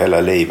på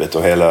hela livet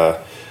och hela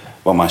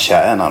vad man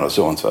tjänar och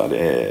sånt. Va?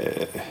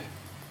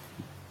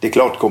 Det är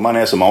klart, kommer man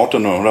ner som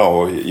 18 år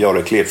och gör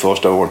ett klipp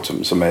första året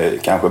som är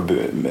kanske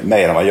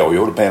mer än vad jag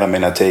gjorde på hela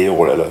mina 10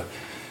 år, eller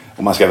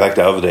om man ska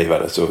verkligen överdriva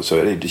det, så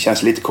det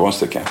känns lite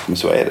konstigt kanske, men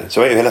så är det.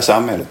 Så är ju hela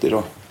samhället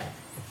idag.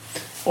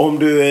 Om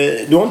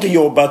du har inte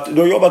jobbat,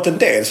 du har jobbat en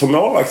del som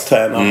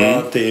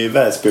målvaktstränare i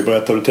Väsby,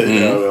 berättade du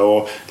tidigare,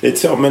 och lite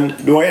så, men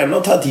du har ändå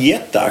tagit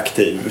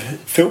jätteaktiv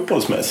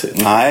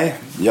fotbollsmässigt. Nej,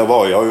 jag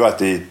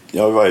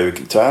var ju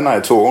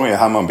tränare 2 gånger i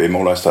Hammarby,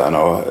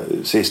 målvaktstränare, och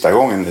sista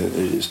gången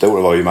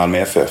stora var ju Malmö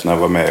FF, när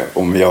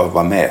jag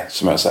var med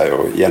som jag säger,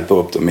 och hjälpte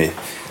upp dem i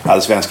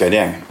allsvenska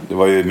gäng. Det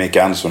var ju Micke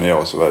Andersson och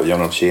jag, så var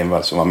Jan-Olof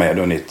Kindvall som var med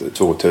då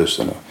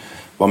 2000 och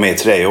var med i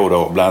 3 år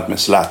då, bland annat med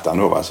Zlatan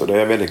då, så det är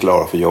jag väldigt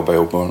glad för att jobba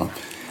ihop med honom.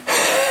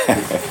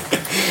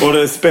 Och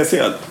det är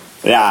speciellt?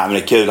 Ja, men det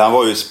är kul. Han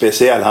var ju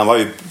speciell. Han var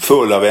ju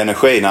full av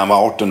energi när han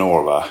var 18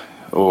 år, va.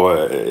 Och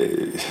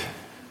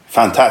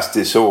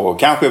fantastiskt så.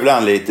 Kanske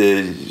ibland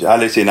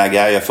hade sina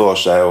grejer för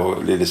sig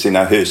och lite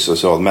sina hyss och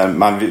så. Men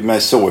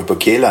man såg på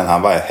killen,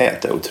 han var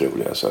helt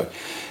otrolig. Alltså.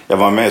 Jag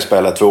var med och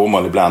spelade 2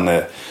 mål ibland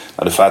när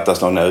det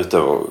fattas någon ute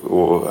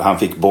och han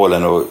fick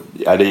bollen. Och,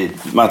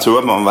 man tror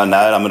att man var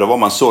nära, men då var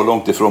man så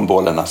långt ifrån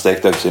bollen. Han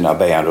sträckte ut sina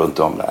ben runt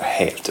om där.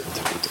 Helt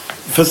otroligt.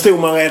 Förstod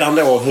man redan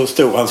då hur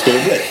stor han skulle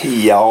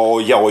bli?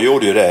 Ja, jag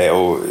gjorde ju det,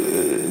 och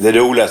det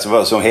roligaste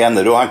var som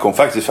hände då,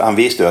 han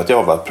visste ju att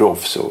jag var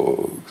proffs,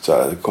 och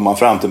så kom han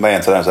fram till mig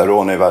och sa,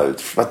 Ronny,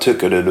 vad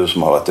tycker du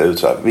som har varit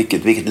ute?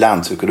 Vilket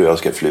land tycker du jag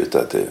ska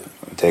flytta till?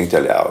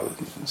 Tänkte jag,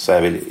 så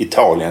jag vill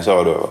Italien, sa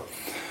jag då.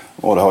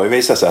 Och det har ju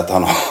visat sig att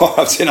han har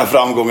haft sina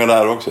framgångar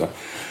där också.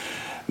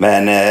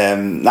 Men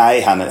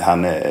nej,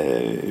 han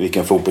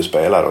vilken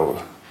fotbollsspelare, och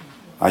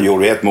han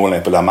gjorde 1 mål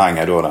på La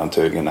Manga då när han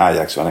tog en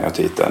Ajax, och när jag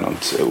tittade,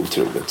 något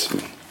otroligt.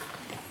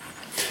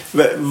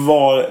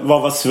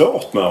 Vad var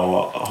svårt med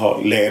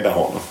att leda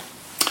honom?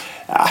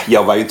 Ja,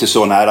 jag var ju inte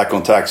så nära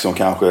kontakt som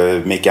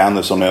kanske Micke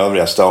Andersson och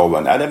övriga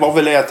staben. Ja, det var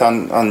väl det att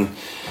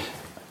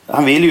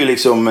han ville ju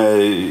liksom,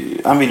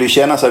 han ville ju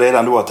känna sig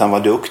redan då att han var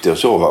duktig och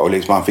så, va? Och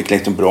liksom, han fick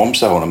liksom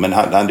bromsa honom,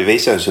 men det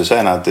visade sig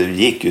sen att det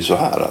gick ju så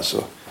här alltså.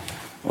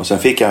 Och sen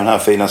fick jag den här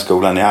fina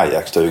skolan i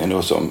Ajax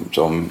då,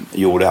 som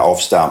gjorde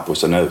avstamp och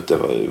sen ut. Det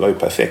var ju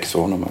perfekt för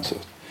honom alltså.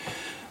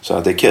 Så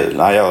att det är kul.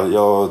 Nej,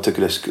 jag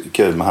tycker det är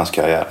kul med hans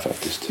karriär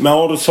faktiskt. Men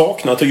har du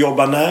saknat att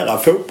jobba nära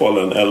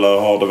fotbollen,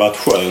 eller har det varit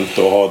skönt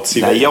att ha ett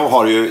civil? Nej,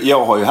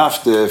 jag har ju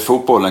haft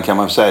fotbollen, kan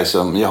man säga,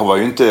 som jag var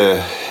ju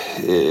inte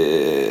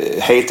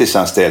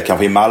heltidsanställd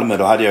kanske i Malmö.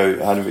 Då hade jag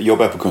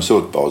jobbat på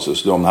konsultbasis,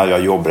 så de hade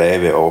jag jobb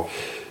bredvid, och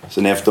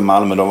sen efter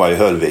Malmö då var jag i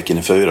Höllviken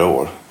i 4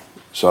 år.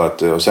 Så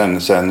att, och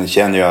sen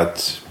kände jag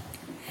att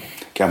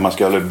kanske man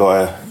skulle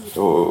börja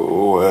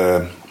och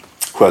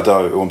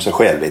sköta om sig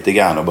själv lite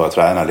grann och börja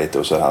träna lite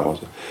och så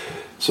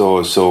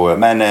här.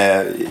 Men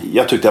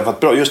jag tyckte det var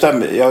bra. Just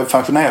det, jag är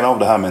fascinerad av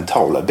det här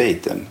mentala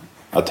biten.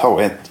 Att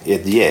ha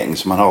ett gäng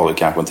som man har,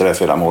 kanske inte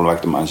 3-4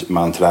 målvakter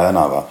man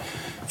tränar, va.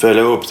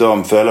 Följa upp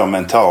dem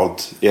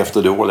mentalt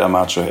efter dåliga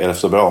matcher,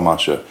 efter bra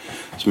matcher.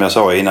 Som jag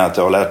sa innan, att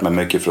jag har lärt mig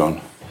mycket från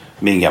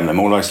min gamla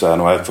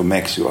målvaktstränare och även från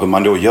Mexiko. Hur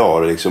man då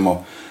gör liksom,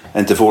 och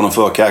inte få dem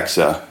för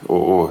kaxa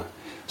och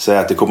säga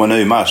att det kommer en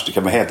ny match. Det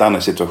kan vara helt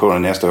andra situationer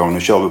nästa gång.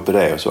 Nu kör vi på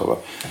det och så, va.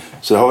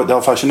 Så det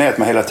har fascinerat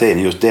mig hela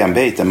tiden, just den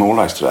biten,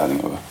 målvaktsträning.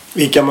 Va.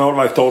 Vilka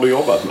målvakter har du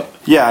jobbat med?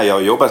 Ja, jag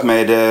har jobbat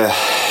med,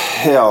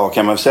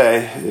 kan man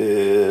säga,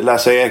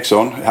 Lasse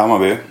Eriksson i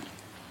Hammarby.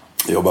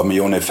 Jag jobbat med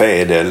Johnny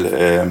Fedel.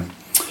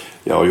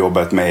 Jag har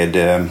jobbat med,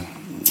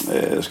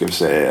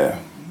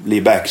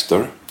 Lee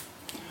Baxter.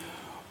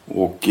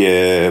 Och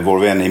vår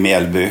vän i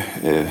Mjällby,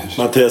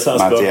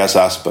 Mattias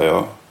Asper,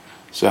 ja.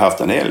 Så jag har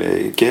haft en del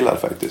killar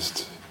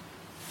faktiskt.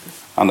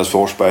 Anders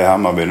Forsberg i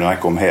Hammarby när han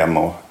kom hem,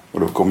 och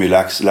då kom ju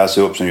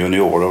Lasse upp som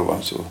junior då, va?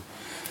 Så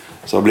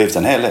det har blivit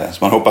en hel del. Så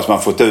man hoppas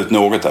man fått ut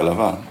något i alla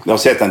fall. Jag har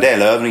sett en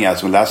del övningar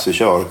som Lasse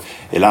kör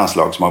i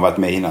landslag som har varit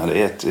med innan.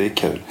 Det är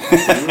kul.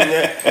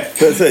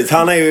 Precis,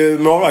 han är ju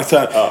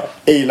målvaktstränare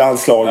i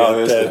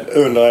landslaget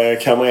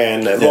under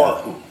Kamrén.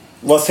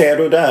 Vad ser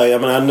du där?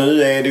 Jag menar,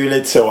 nu är det ju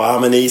lite så,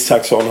 men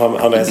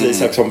Andreas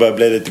Isaksson börjar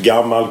bli lite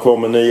gammal,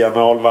 kommer nya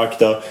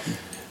målvakter.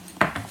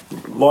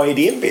 Vad är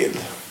din bild?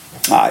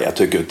 Nej,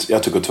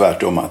 jag tycker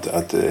tvärtom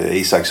att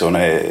Isaksson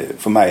är,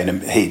 för mig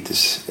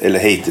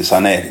hittills,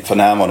 han är för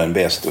närmare den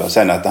bästa.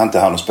 Sen att han inte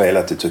har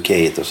spelat i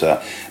Turkiet och så,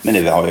 men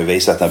det har ju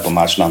visat att på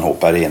matchen han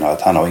hoppar in, och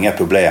att han har inga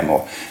problem,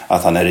 och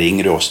att han är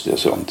ringrostig och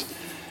sånt.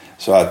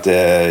 Så att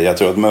jag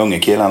tror att de unga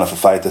killarna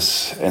får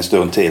fightas en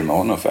stund till med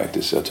honom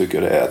faktiskt. Jag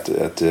tycker det är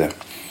att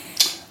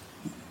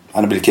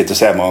han har blivit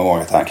kritiserad många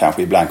gånger att han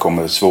kanske ibland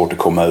kommer svårt att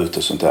komma ut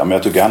och sånt där. Men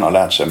jag tycker han har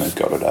lärt sig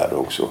mycket av det där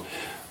också.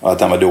 Och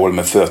att han var dålig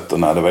med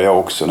fötterna, det var jag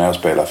också när jag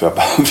spelade. För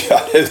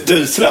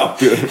du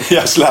slapp ju.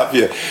 Jag slapp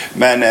ju.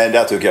 Men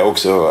där tycker jag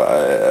också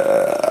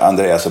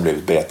Andreas har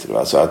blivit bättre.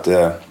 Va? Så att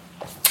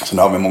sen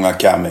har vi många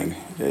coming.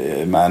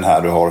 Men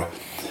här du har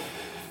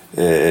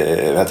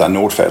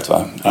Nordfeldt,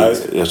 va?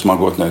 Som har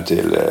gått nu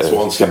till...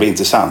 Det ska bli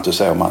intressant att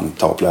se om han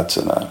tar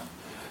platsen där.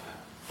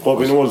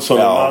 Robin Olsson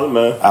i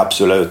Malmö.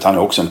 Absolut, han är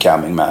också en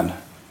coming man.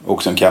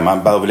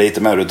 Han behöver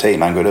lite mer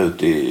rutin. Han går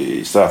ut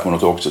i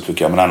straffmålet också,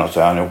 tycker jag. Men annars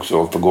är han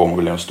också på gång och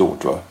vill ha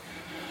stort, va?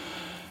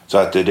 Så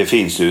att det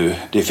finns ju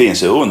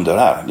under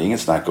här. Det är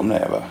inget snack om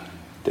det, va?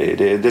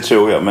 Det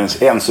tror jag. Men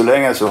än så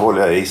länge så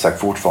håller jag Isak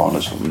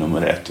fortfarande som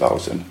nummer 1, va?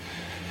 Och sen...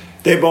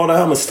 Det är bara det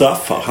här med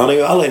straffar. Han är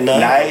ju aldrig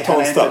nära att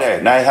ta en straff.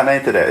 Nej, han är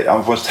inte det.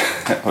 Han får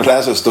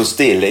lära sig att stå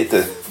still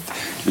lite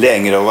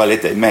längre och vara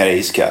lite mer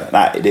iskall.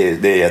 Nej,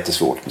 det är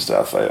jättesvårt med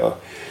straffar.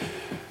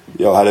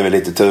 Jag hade väl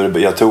lite tur.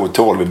 Jag tog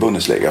 12 i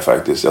Bundesliga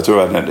faktiskt. Jag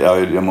tror att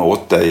jag var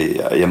 8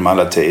 genom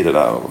alla tider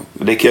där.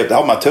 Det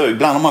har man tur.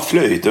 Ibland har man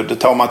flyt. Det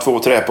tar man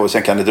 2-3 på och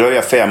sen kan det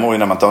dröja 5 år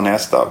innan man tar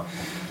nästa.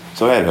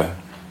 Så är det.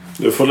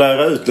 Du får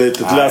lära ut lite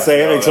till Lasse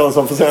Eriksson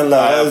som får sen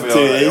lära ut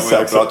till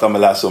Isak. Jag pratar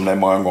med Lasse om det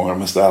många gånger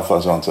med straffar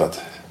och sånt. Så att,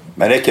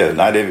 men det är kul.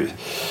 Nej,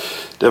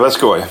 det var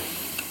skoj.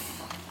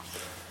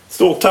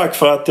 Stort tack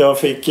för att jag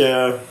fick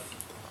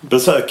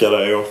besöka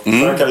dig och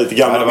snacka lite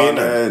gamla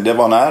minnen. Det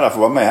var nära för att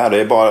vara med här.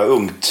 Det är bara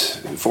ungt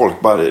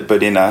folk bara på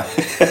dina...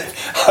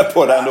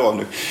 på den då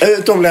nu.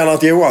 Utom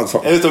Lennart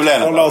Johansson.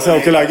 Och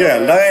Lars-Åke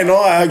Lagrell. Där är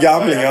några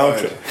gamlingar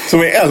också.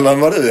 Som är äldre än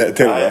vad du är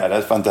till. Ja, det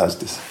är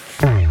fantastiskt.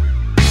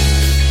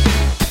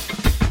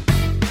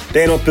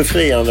 Det är något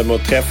befriande med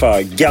att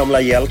träffa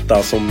gamla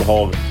hjältar som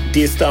har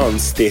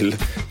distans till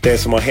det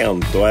som har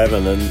hänt och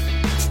även en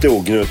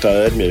stor gnutta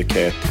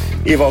ödmjukhet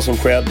i vad som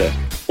skedde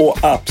och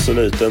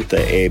absolut inte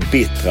är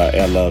bittra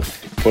eller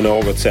på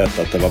något sätt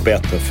att det var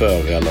bättre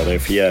förr eller det är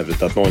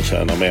förjävligt att någon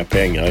tjänar mer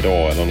pengar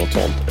idag eller något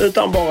sånt,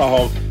 utan bara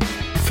har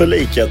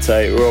förlikat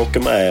sig och åker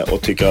med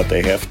och tycker att det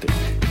är häftigt.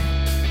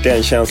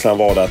 Den känslan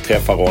var det att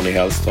träffa Ronnie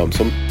Hellström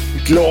som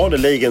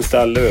gladeligen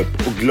ställde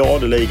upp och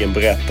gladeligen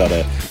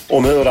berättade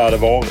om hur det hade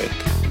varit.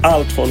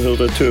 Allt från hur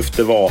det tufft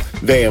det var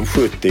VM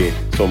 70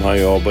 som han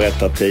ju har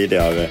berättat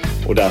tidigare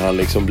och där han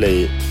liksom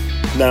blir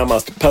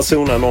närmast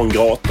persona non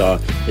grata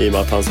i och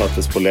med att han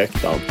sattes på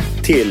läktaren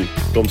till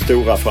de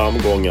stora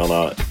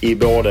framgångarna i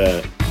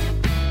både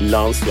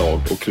landslag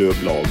och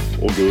klubblag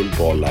och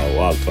guldbollar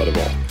och allt vad det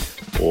var.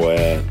 Och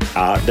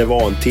det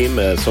var en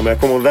timme som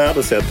jag kommer att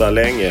värdesätta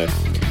länge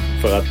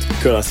för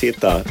att kunna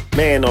sitta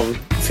med en av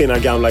sina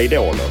gamla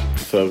idoler.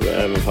 För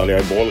även om jag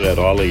är bollrädd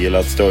och aldrig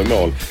gillat att stå i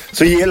mål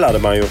så gillade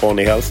man ju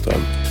Ronnie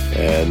Hellström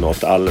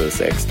något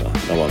alldeles extra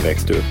när man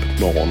växte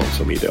upp med honom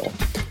som idol.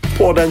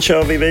 Podden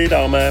kör vi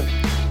vidare med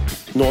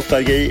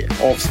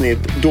nostalgiavsnitt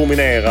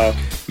dominerar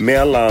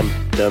mellan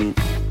den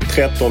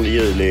 13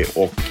 juli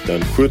och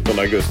den 17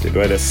 augusti. Då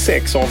är det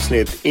 6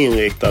 avsnitt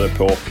inriktade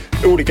på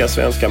olika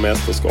svenska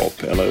mästerskap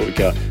eller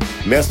olika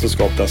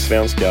mästerskap där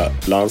svenska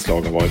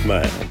landslag har varit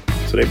med.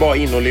 Så det är bara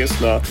in och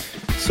lyssna.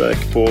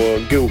 Sök på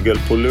Google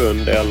på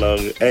Lund eller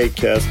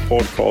Acast,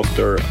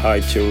 Podcaster,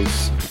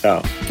 iTunes.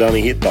 Ja, där ni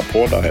hittar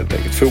poddar helt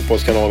enkelt.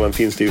 Fotbollskanalen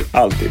finns det ju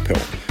alltid på.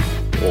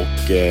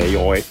 Och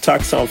jag är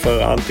tacksam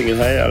för antingen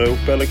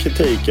hejarop eller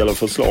kritik eller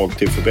förslag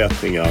till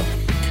förbättringar.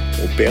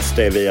 Och bäst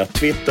är via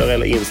Twitter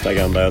eller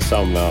Instagram där jag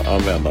samlar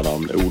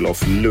användarnamn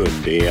Olof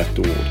Lund i ett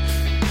ord.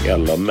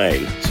 Eller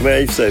mail. Som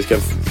jag i och för sig ska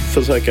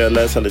försöka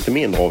läsa lite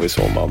mindre av i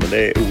sommar. Men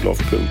det är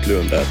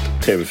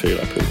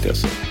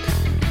olof.lund@tv4.se.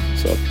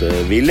 Så att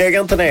vi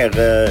lägger inte ner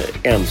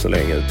än så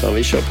länge utan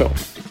vi kör på.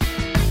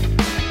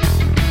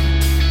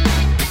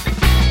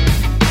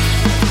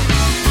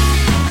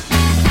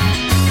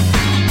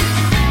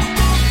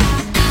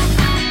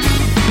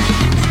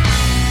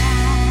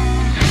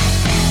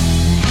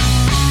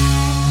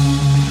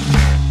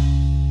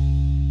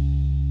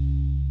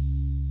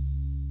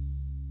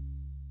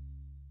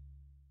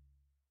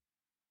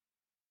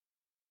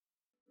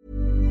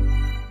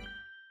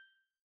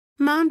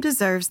 Mom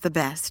deserves the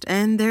best,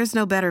 and there's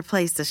no better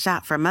place to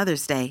shop for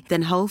Mother's Day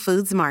than Whole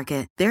Foods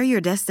Market. They're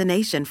your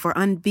destination for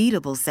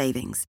unbeatable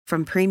savings,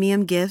 from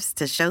premium gifts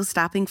to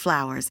show-stopping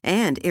flowers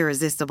and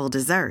irresistible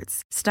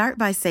desserts. Start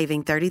by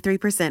saving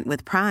 33%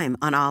 with Prime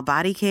on all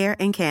body care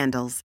and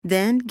candles.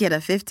 Then get a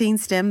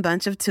 15-stem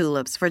bunch of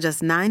tulips for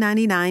just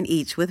 $9.99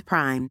 each with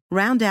Prime.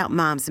 Round out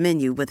Mom's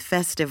menu with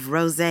festive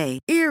rosé,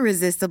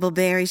 irresistible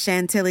berry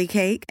chantilly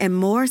cake, and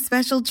more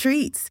special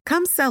treats.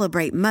 Come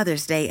celebrate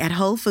Mother's Day at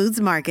Whole Foods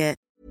Market.